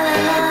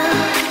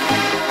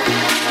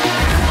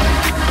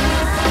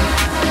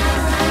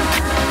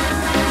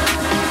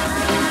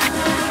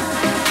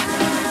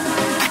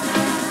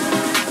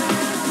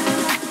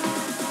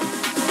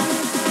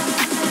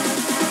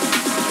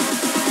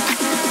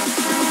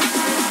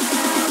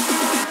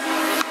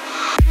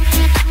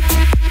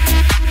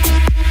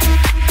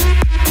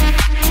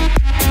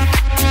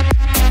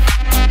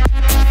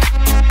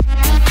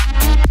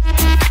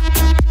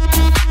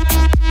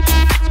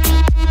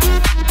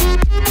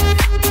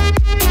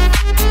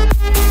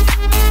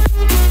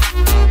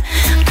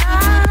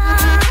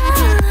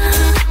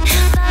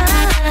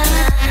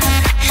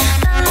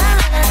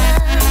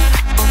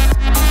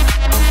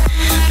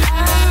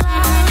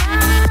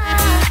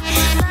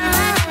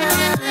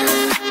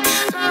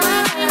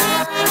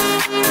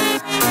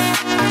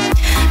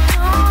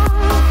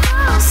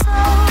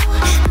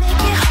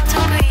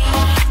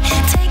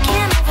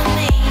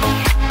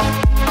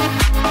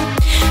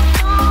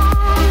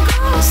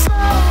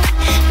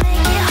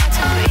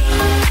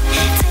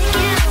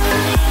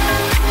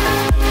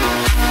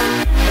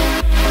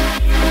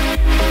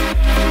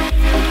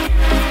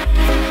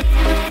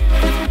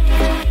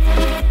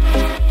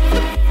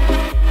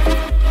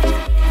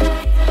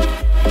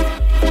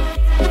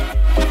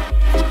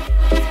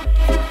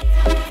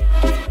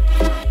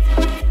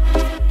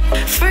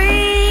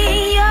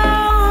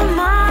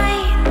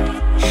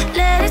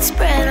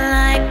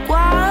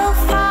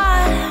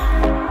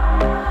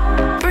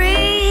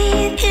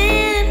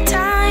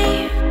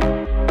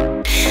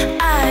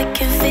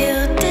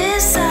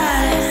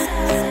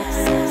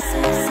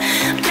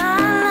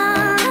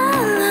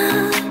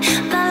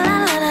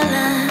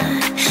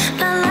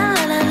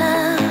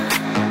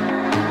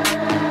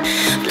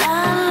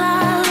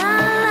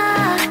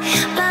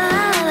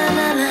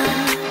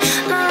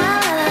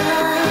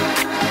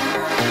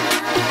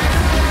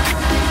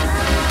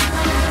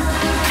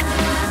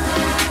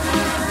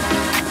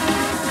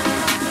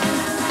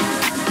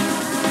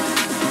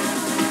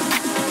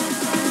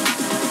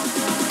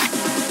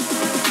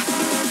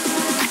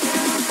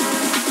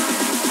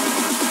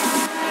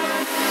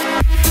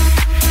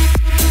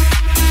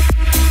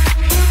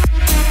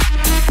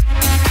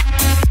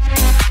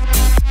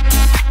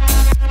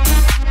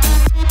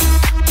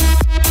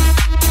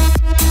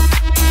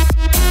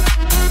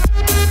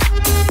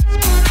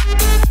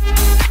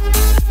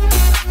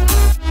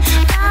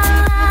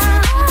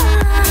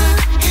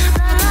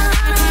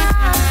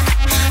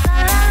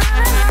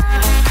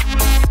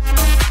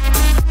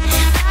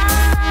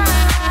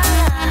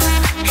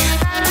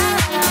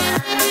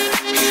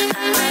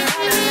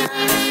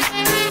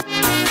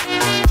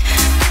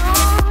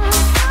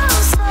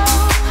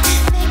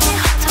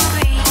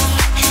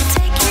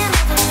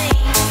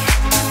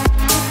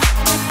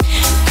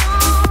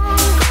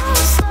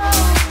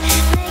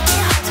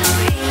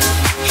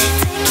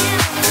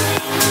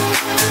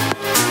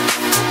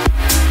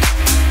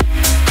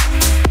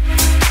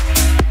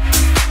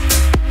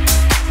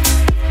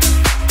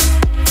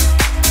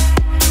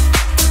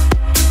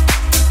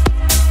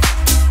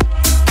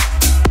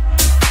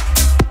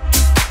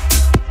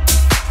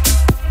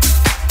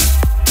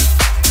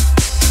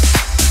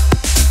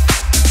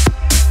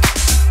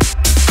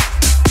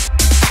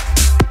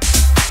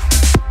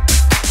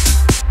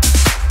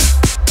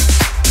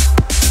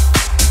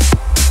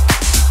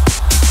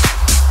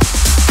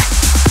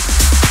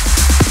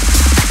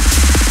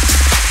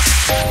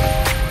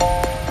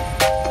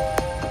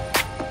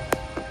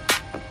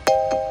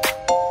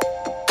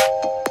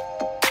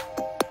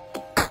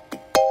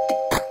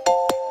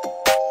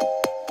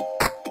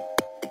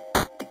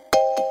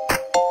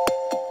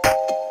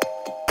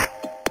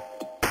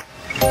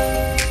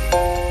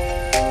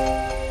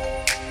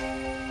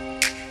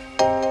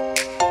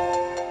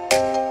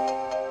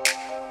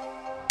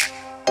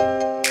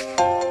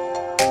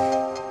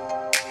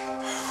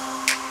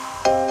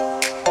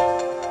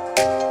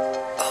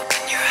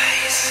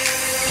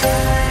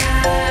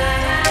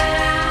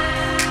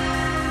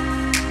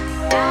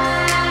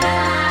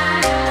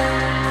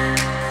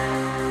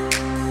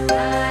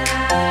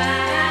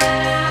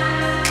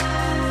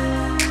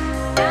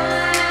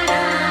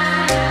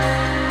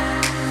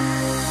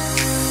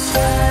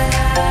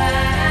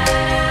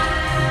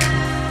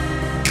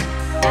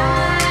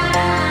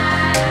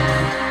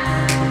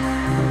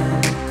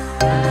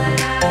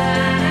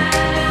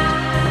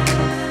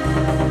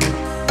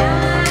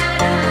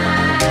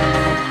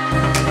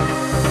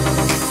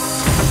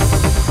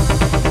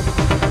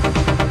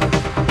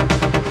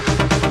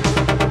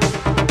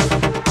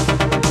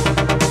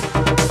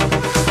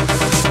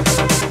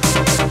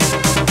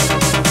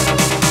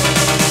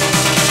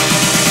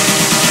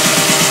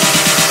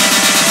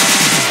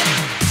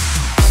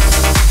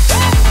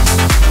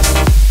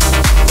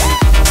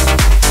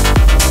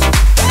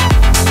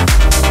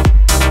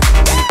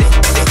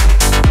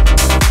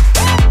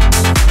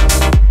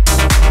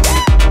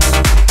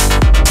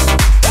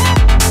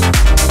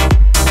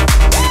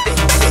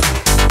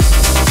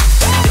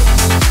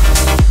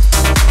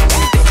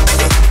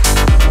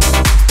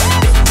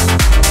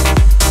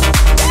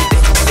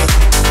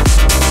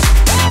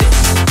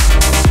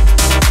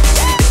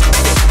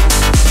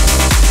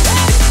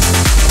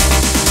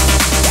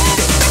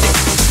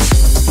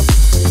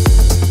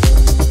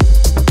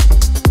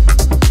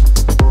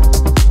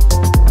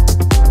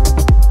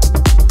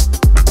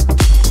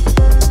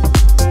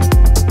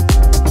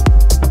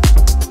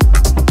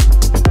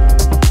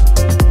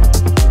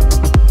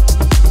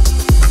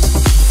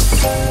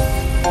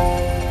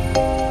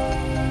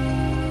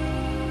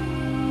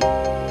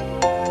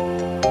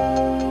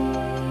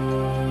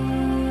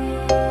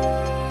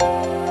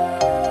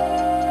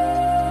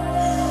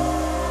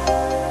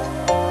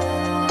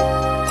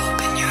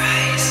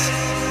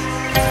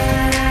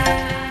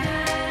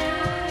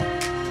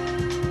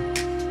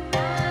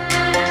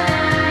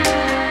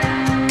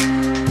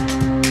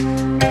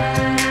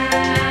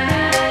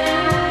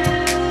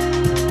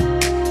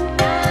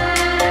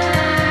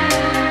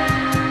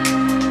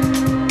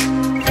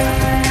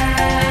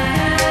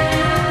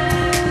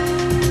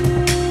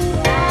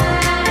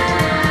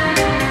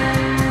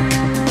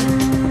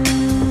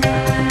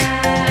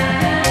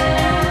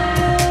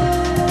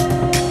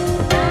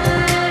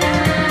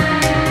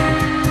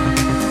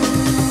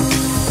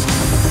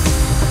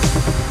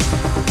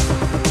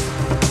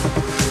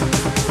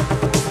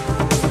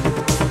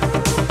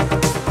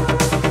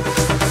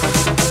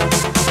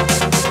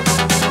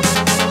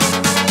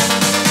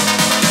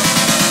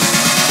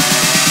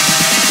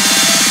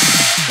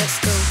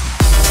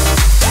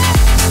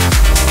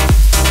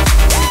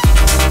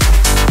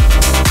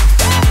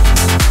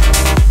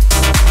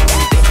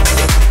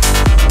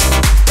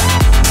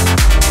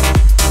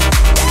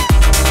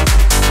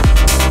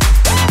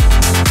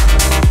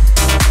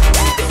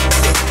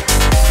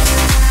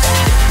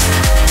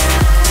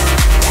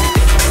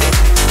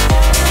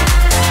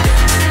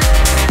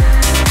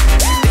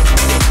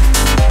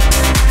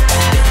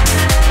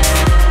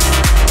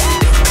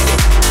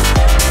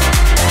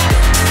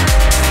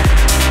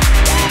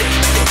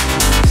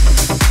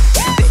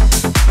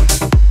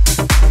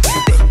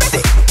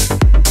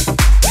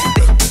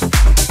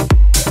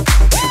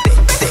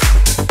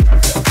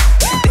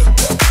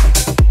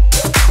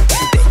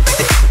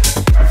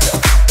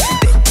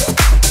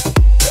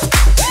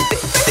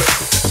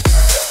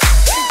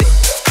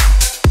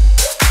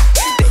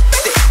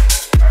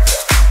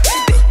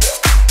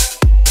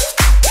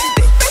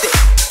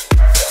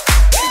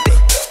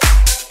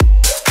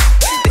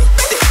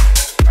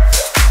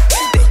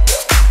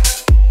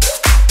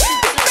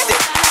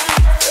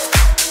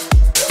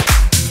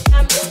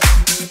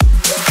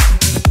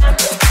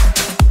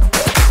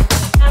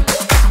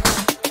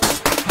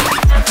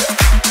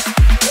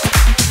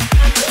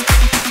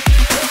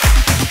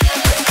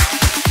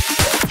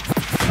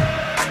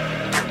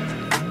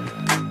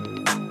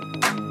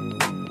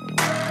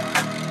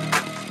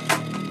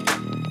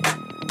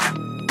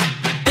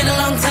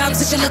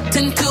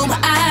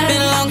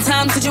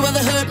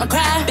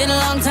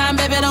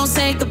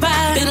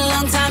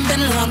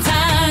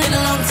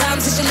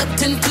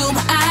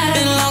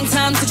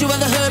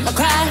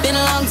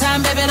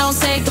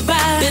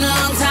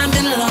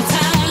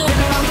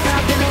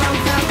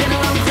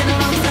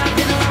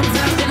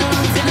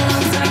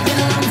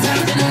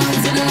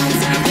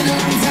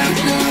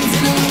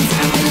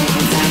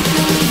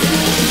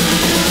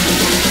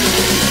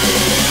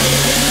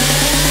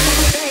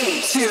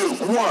 3, 2,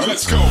 1,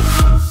 Let's go.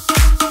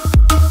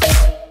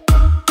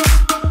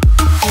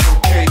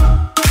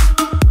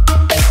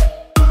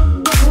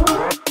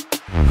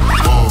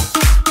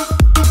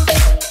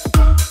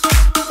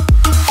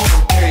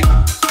 okay.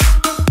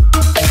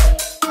 Okay.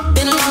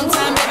 Been a long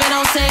time, baby,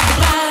 don't say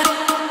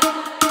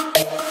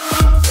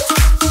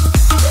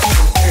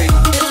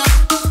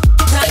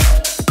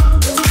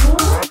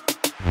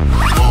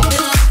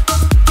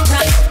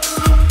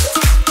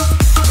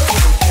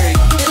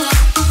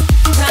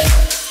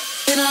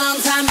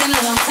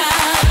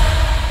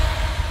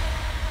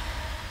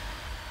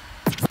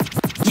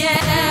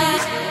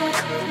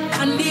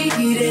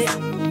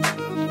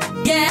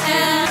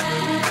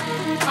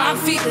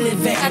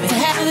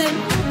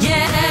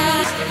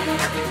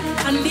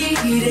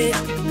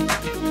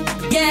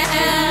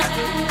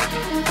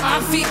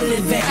I feel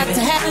it, baby. Got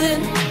to have it.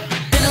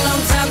 Been a long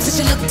time since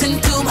you looked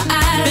into my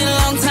eyes. Been a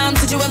long time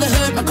since you ever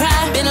heard my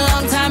cry. Been a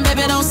long time,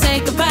 baby, don't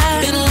say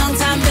goodbye. Been a long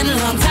time, been a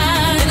long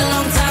time. Been a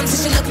long time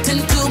since you looked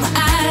into my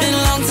eyes. Been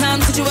a long time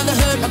since you ever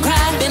heard my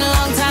cry. Been a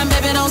long time,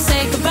 baby, don't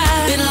say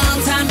goodbye. Been a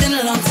long time, been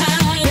a long time.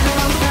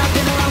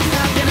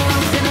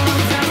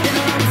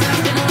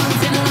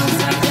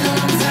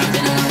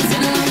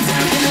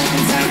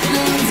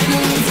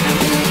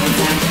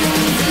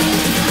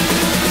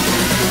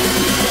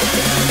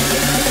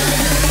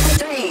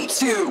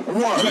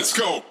 Let's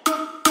go.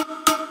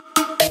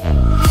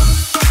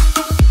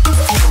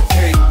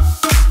 Okay.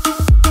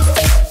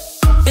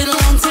 Been a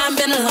long time,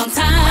 been a long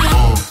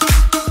time.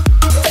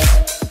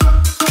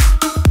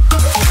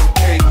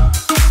 Okay.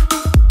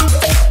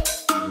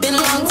 Been a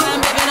long time,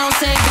 baby, don't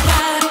say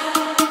goodbye.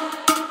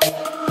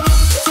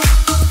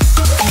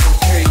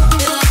 Okay.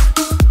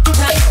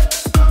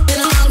 Been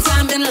a long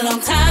time, been a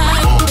long time.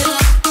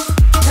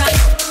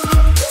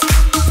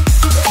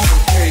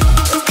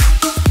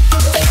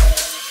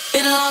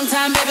 Been a long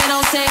time, baby,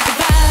 don't say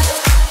goodbye.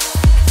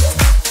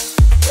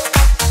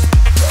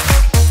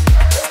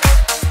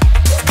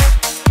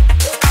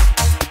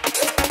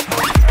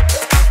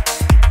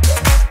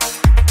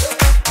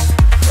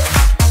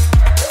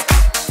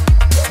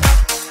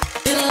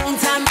 Been a long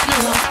time, been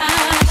a long time.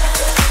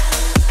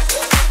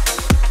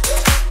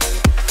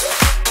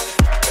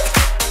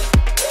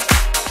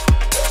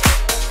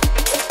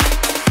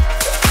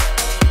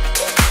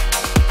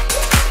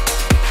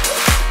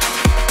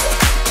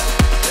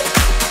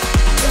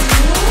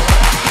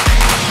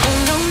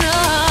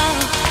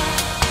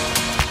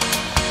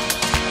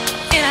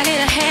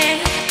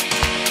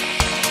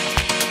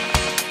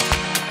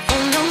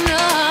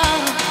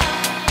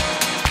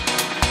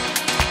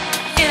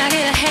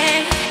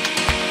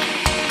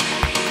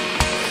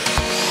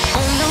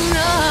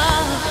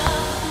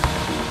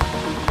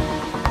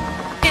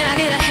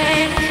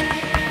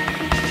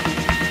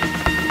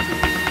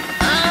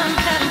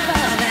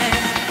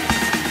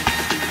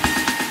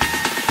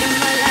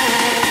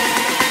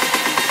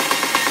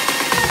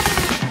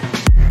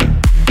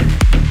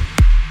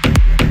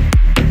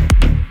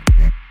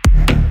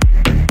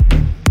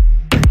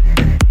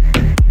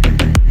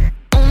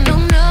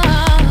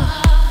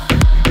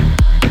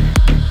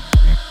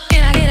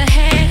 Can I get a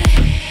hand?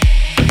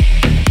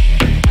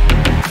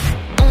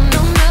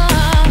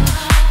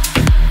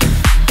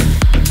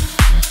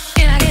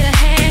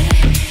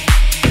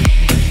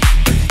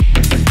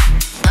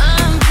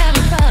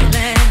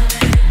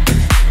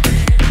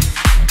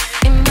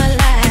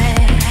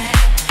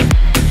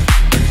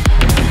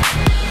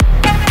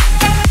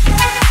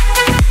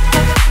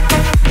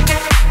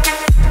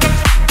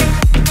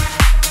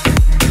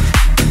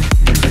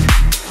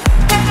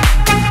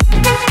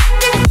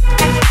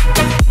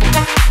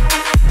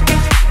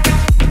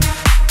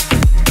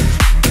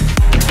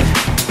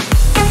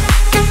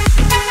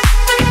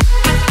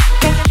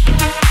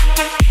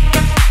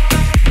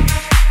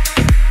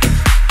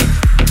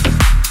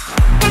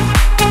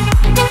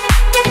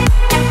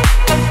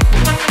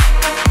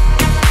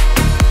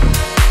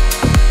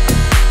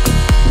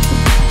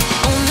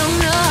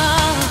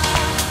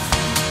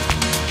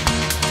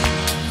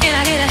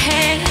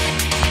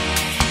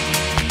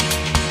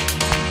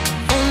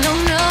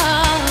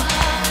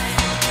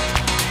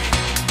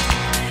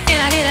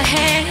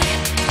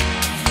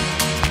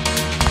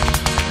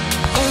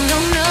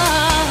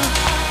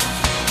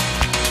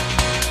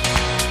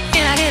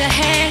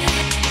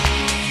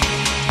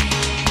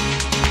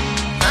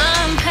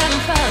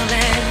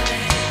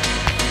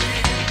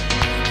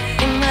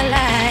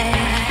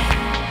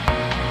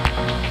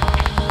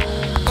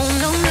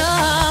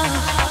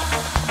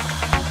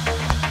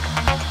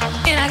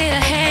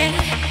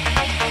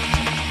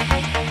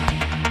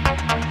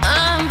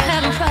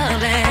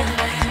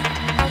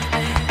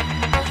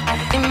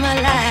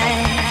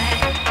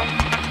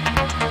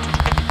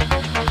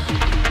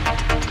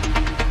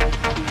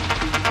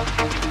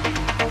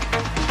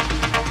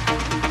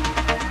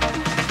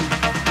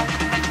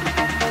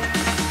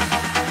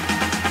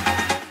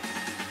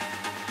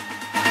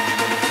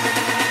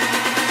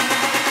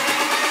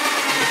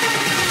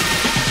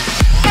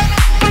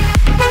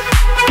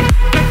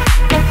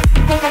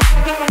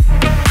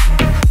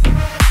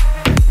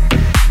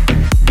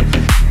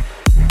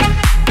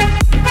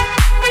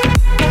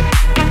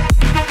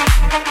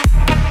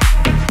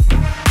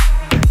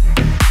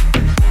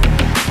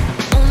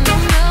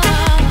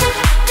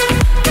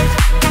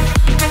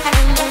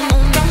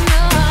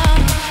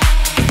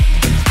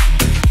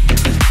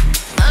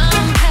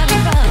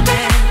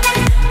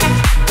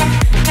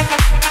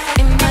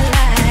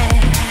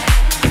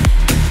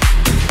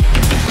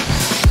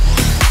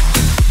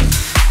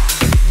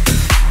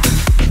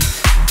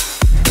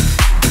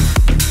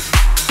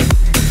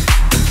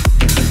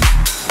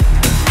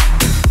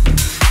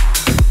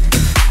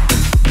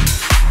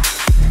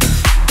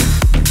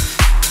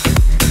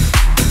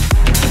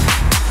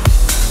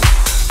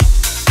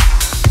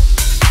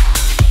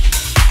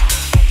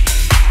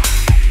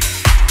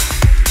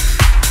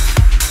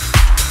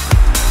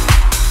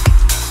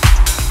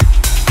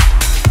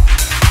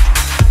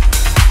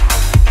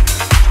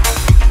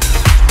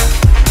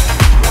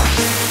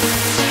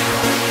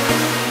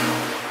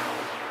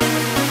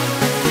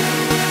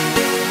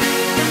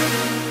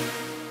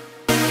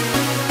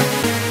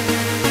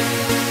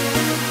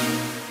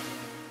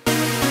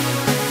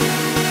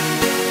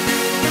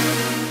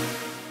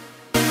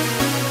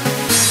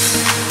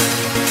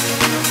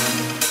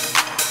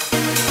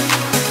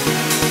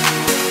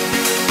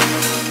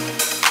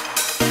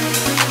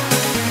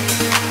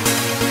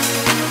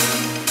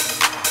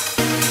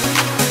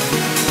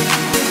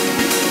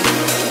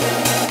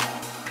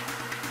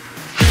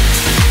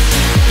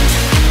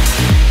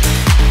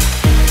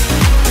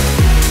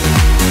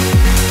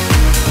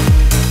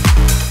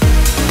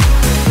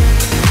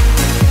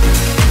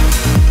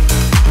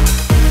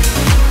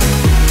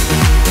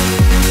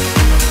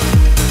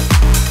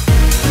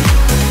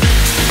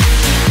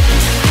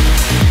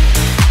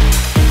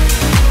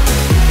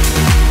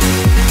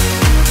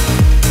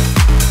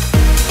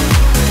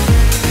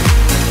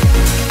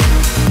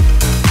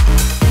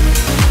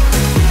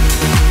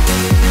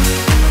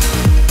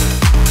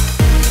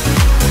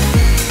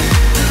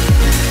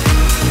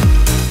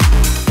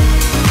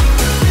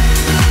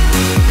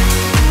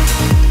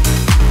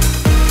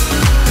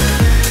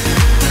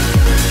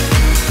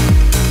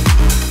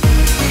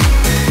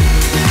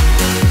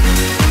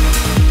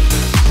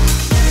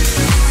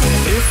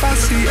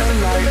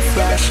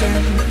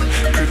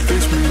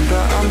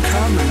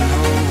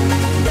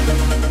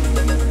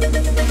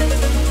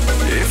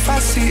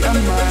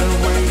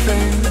 hand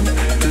waving,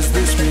 does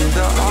this mean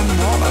that I'm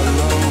not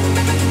alone?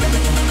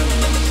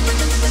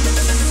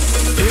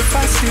 If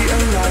I see a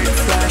light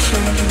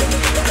flashing,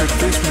 could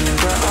this mean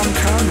that I'm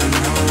coming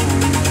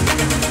home?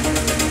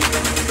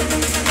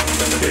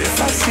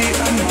 If I see a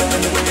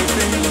man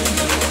waving,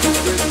 does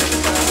this mean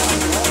that I'm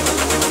not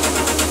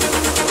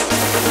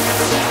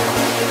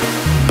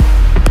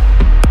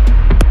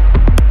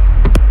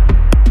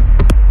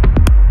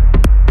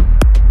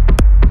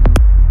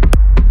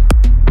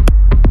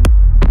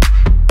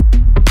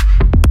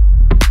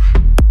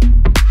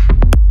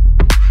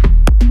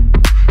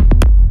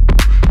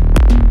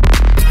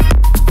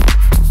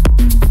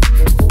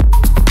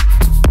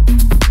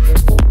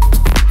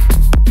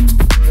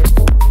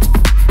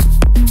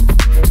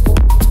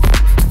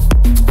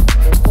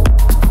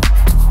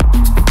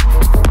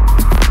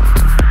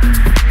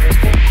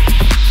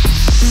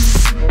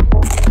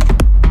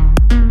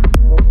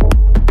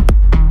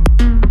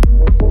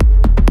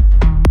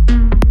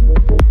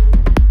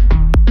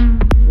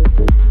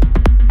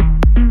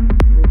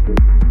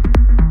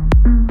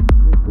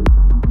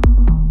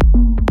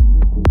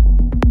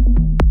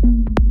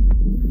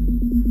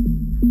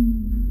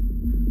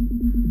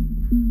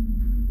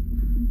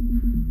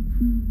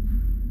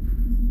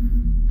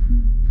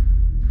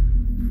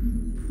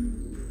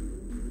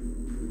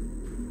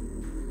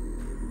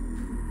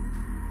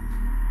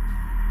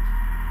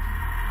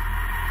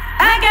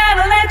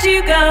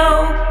you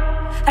go.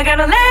 I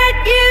gotta let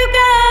you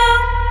go.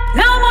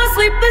 No more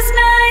sleepless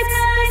nights.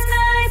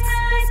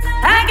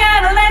 I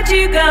gotta let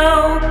you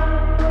go.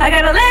 I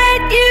gotta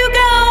let you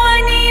go.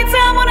 I need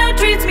someone who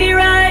treats me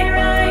right.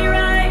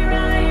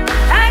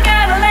 I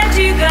gotta let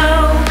you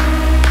go.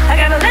 I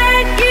gotta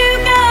let you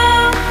go.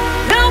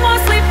 No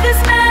more sleepless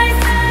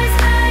nights.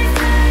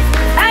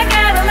 I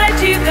gotta let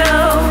you go.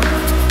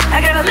 I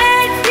gotta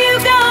let you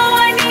go.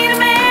 I need a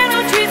man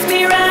who treats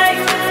me right.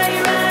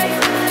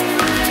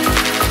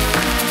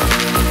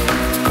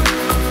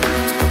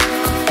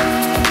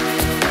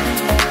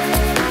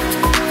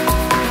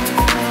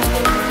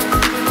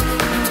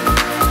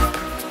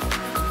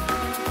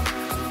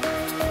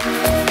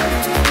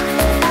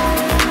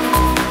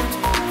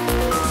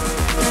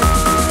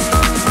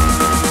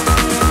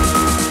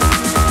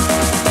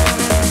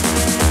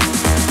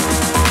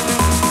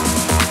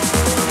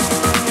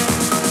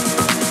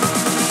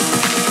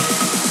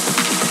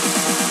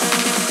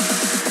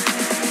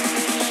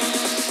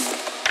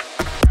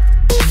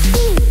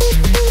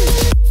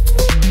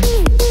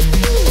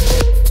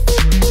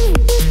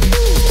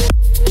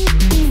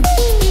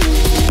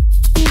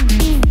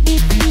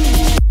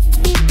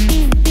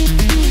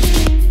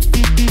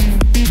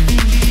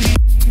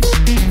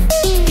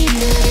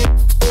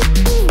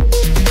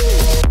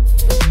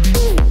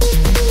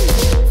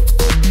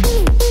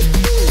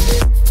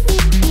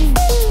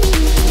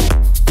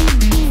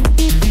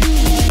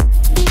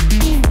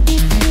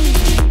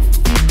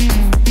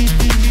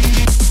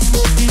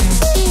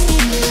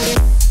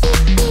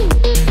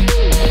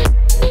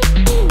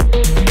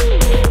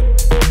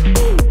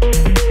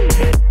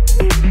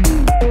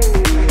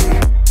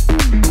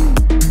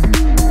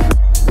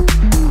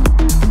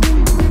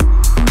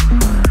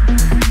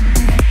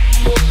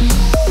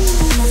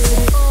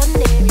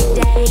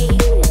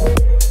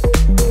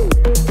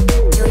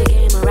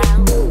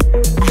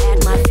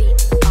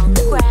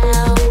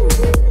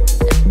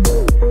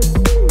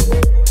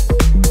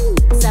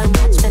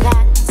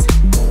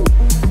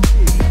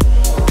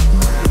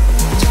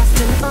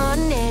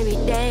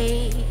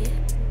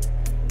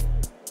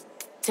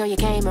 Till you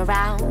came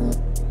around,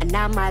 and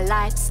now my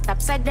life's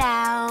upside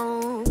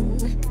down.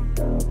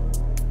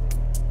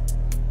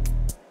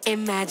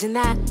 Imagine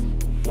that.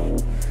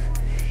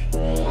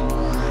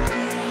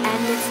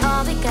 And it's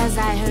all because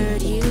I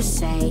heard you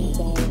say.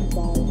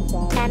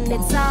 And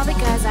it's all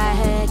because I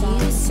heard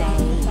you say.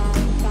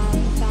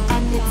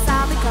 And it's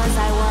all because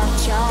I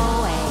walked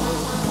your way.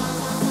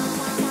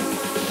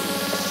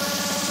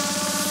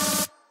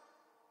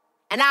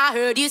 And I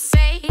heard you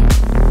say,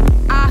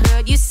 I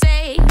heard you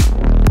say,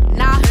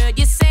 and I heard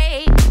you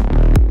say,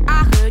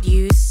 I heard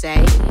you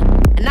say,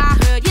 and I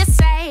heard you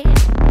say,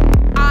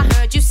 I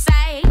heard you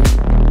say,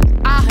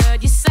 I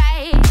heard you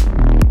say,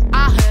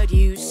 I heard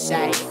you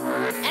say,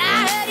 and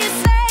I heard you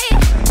say,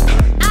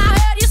 I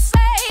heard you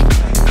say,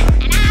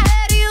 and I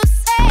heard you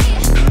say,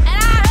 and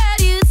I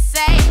heard you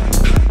say,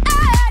 I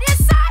heard you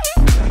say,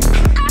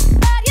 I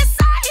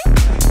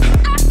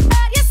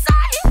heard you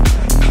say,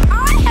 I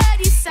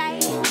heard you say,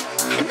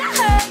 I heard you say, and I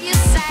heard you say.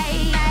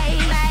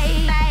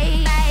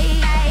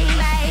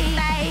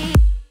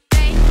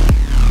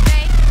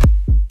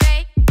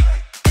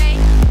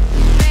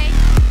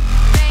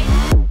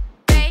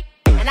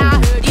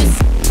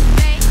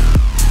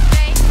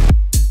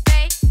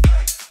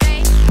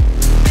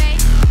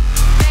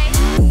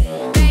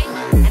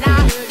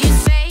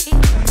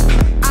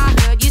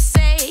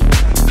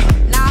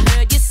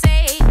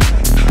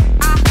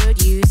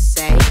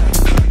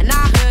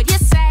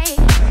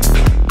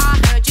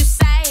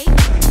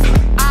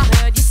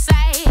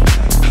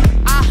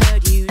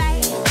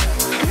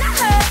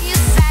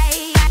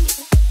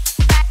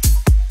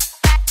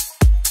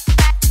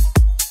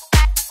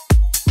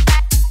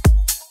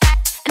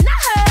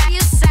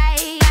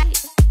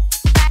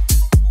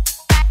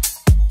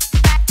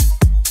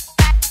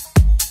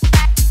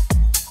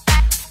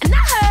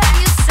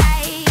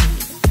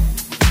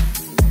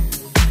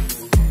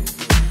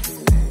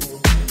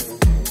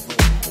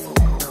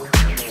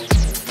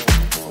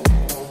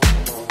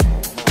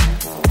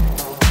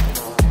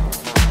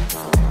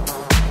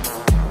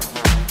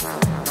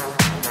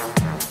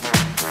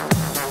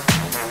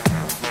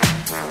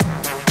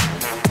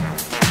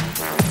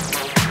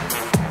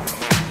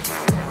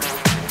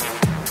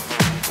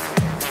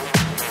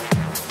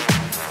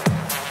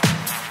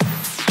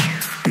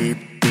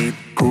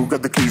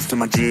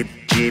 Jeep,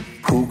 Jeep,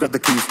 who got the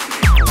keys?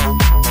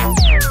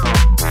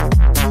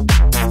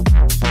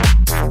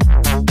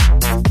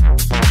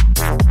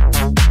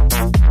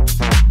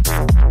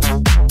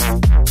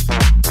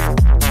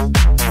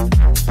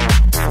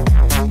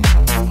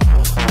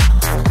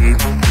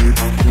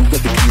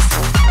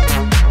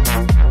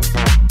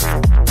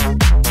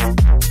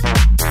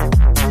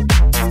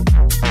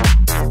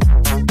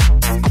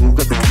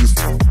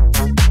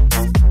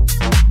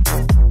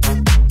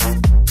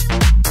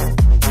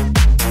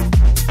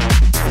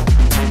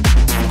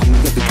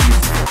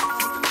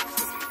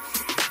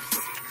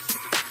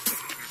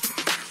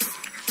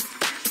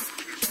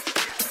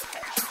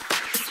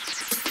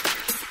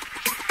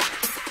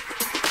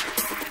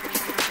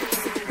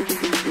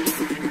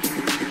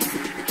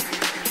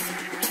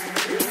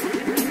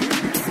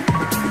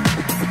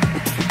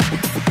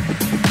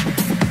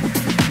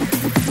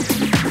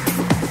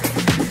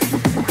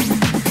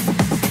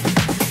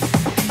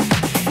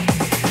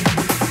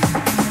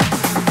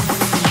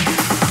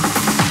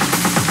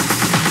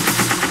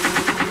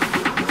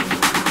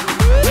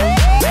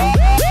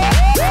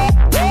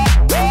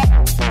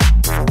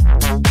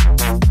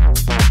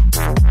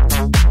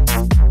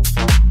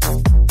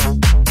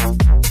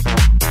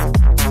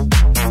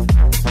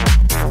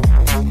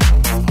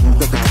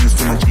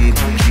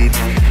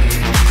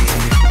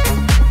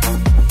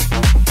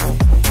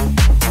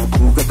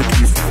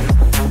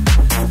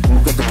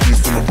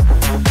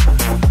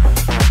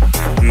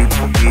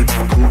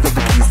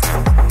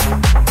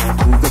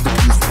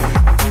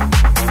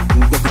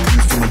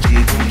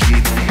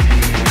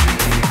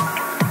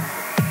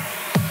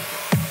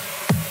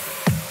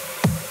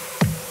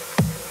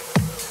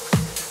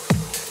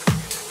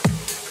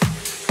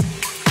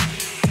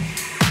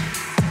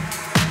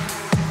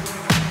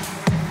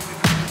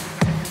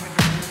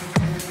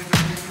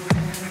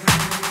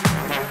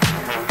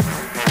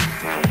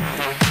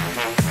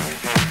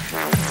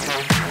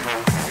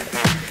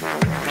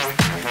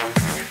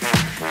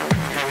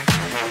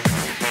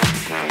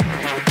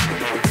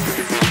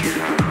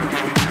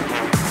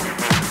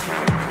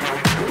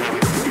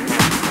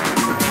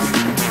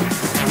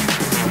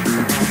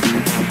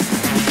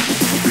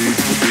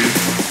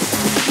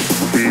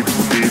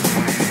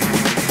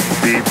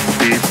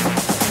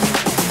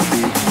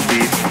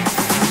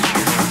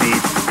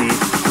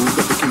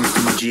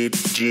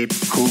 Jeep,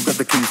 who got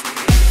the keys?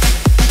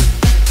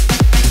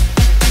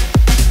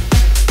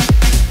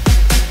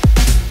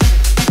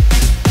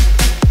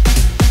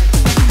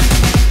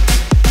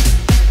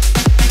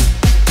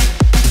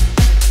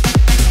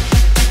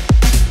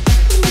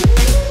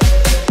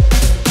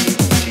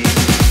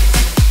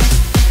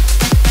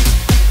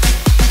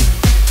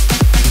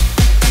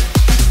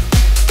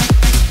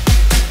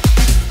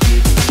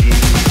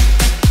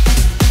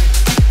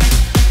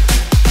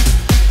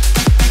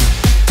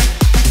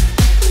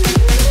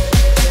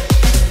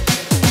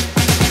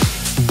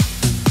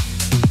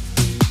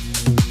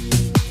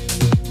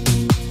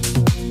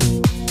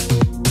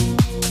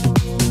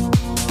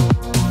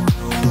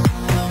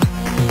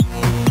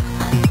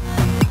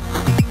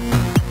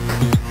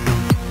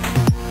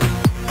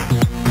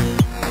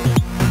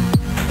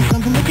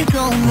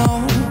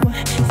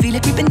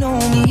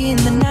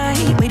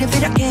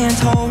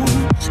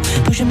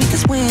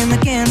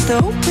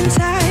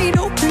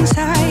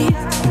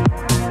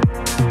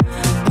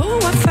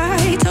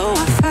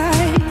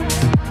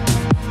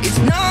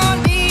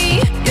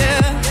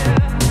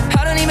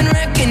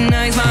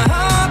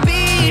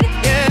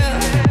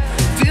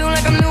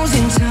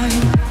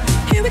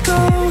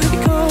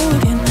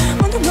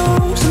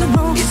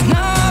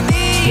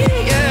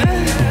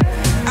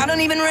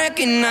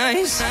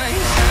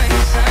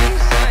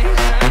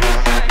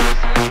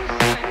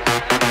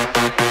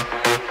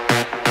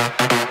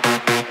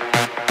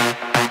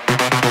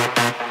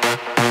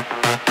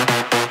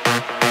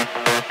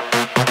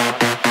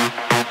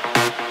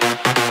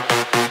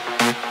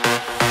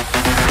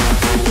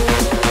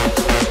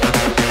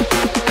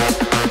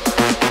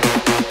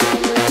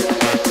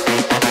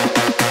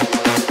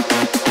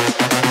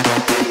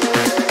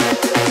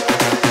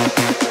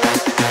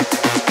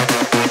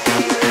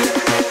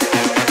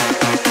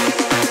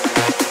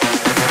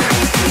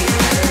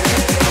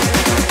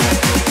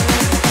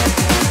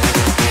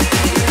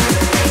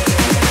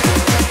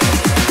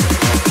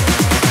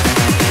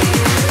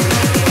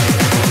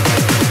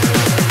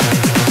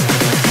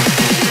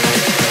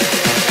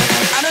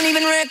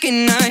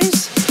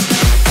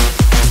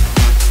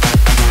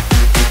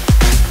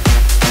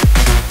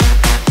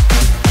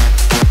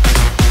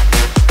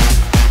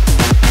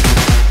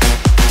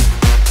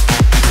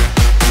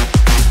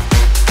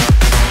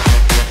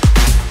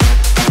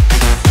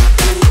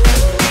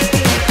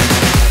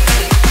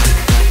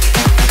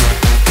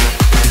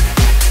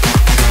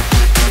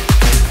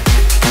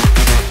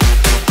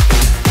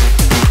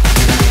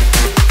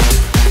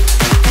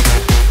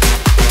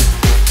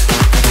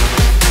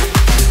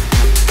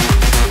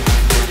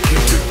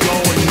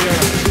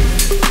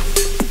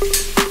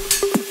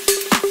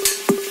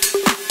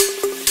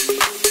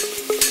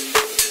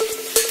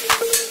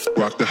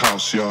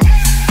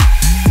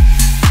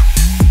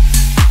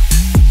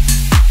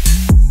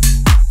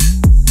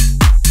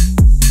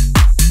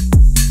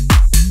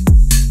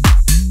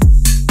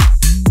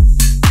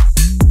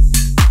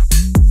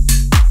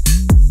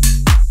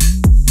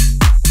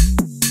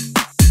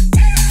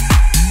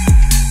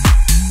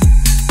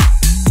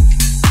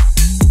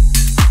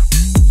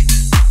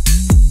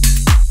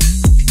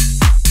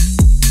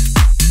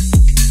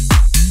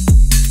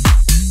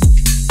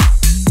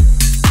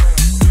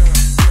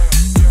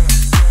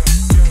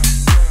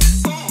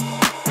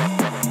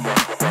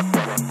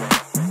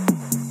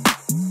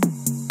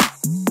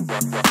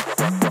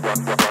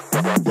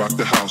 rock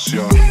the house,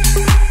 y'all.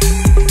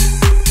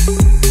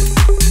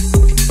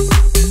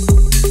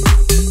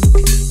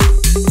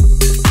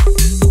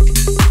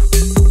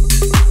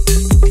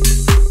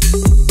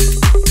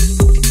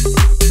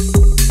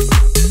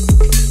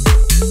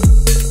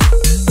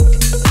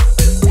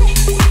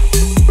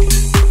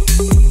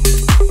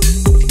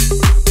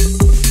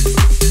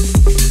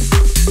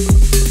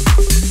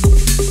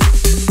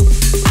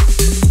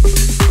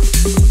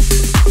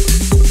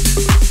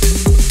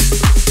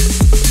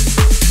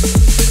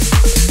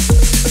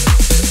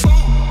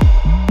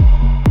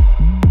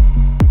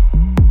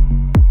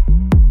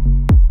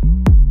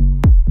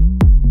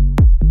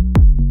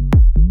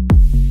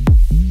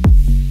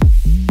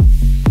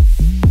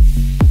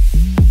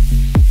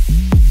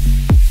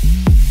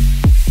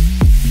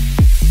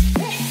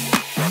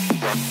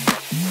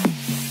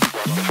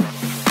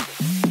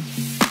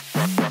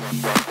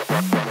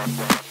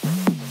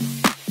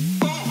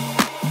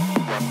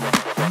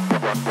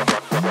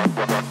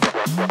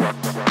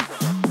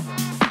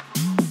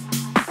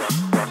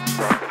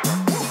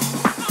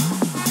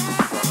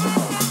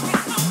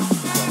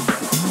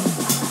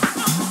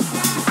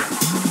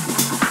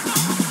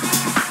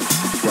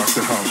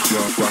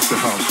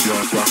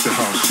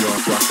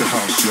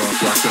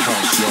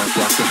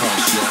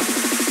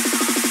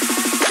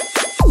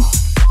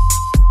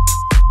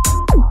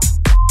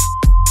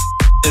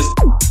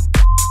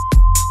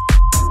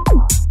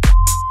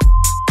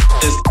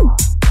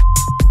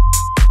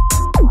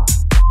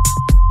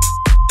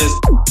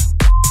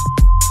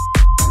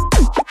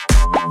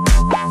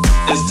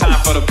 It's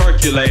time for the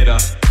percolator.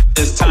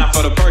 It's time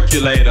for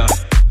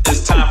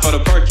the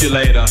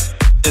percolator.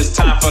 It's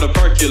time for the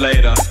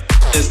percolator.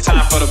 It's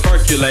time for the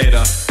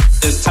percolator.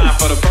 It's time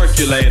for the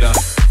percolator.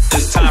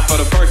 It's time for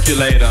the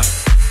percolator.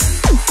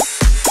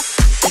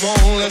 Come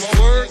on, let's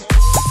work.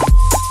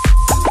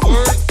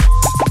 Work.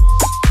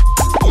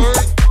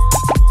 Work.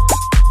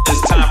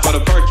 It's time for the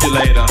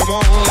percolator. Come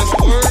on, let's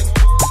work.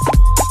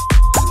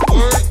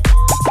 Work.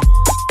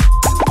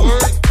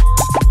 Work.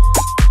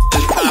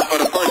 It's time for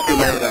the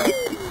percolator.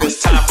 It's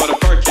time for the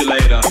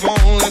percolator. Come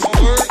on, let's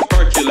work.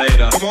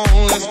 Percolator. Come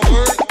on, let's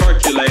work.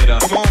 Percolator.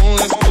 Come on, let's work. Percolator. Come on,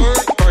 let's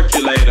work.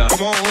 Percolator. Come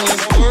on,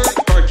 let's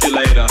work.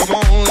 Percolator. Come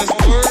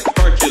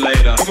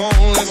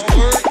on, let's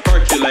work.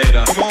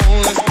 Percolator. Come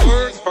on, let's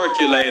work.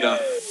 Percolator.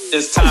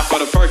 It's time for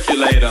the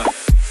percolator.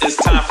 It's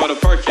time for the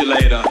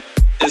percolator.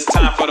 It's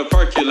time for the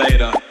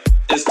percolator.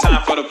 It's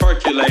time for the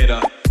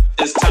percolator.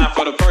 It's time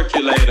for the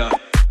percolator.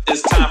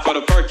 It's time for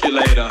the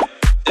percolator.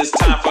 It's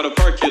time for the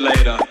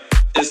percolator.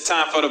 It's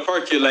time for the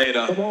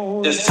percolator.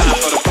 It's time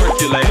for the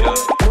percolator.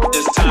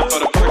 It's time for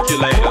the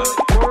percolator.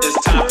 It's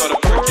time for the percolator. It's time for the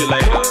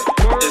percolator.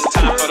 It's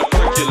time for the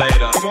percolator.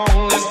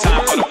 It's time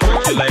for the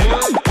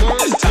percolator.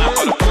 It's time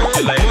for the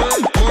percolator.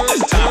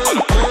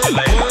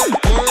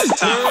 It's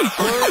time for the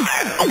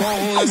percolator. Come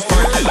on, let's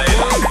percolate.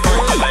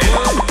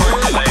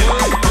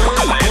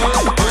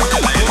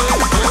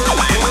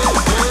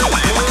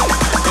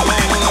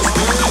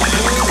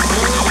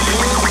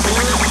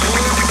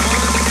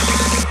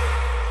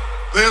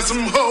 There's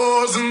some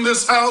hoes in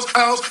this house,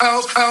 house,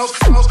 house, house,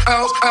 house,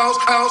 house, house,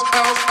 house,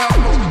 house,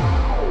 house.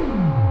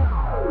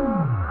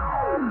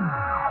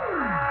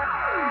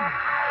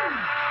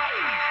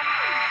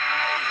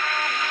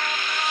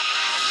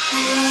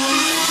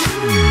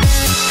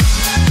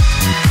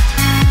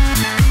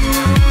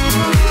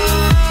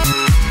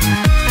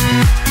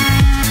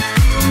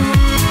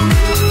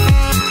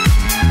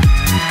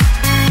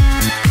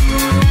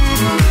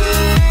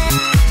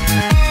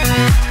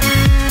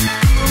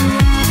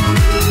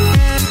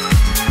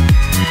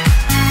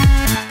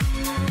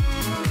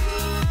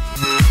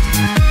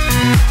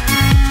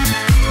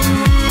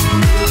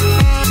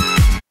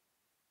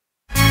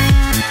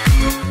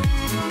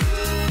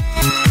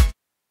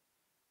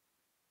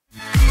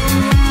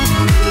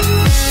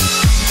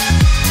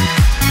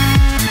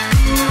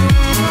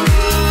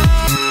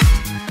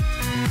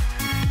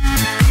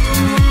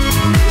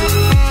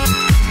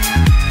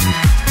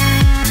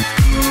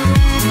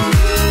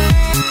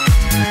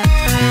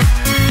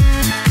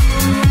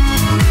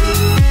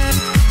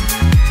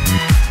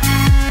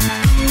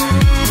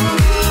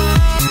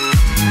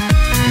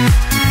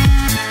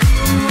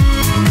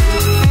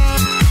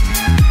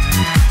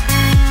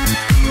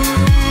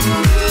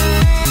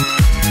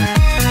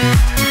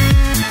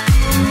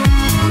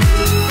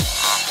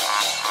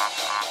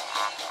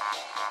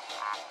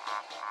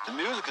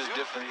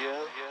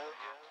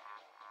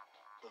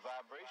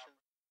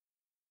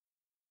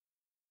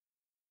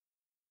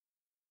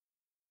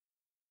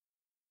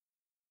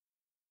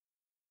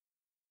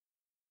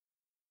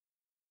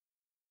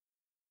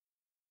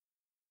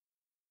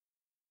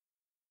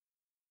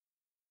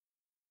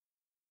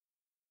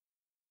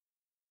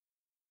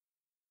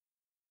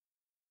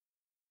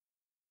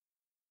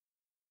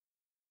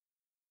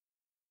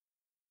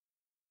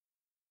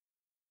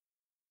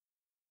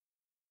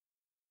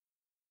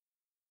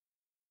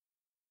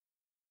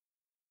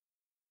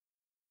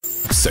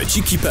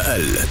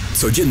 Seciki.pl.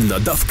 Codzienna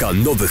dawka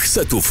nowych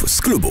setów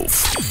z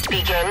klubów.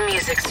 Begin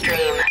music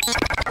stream.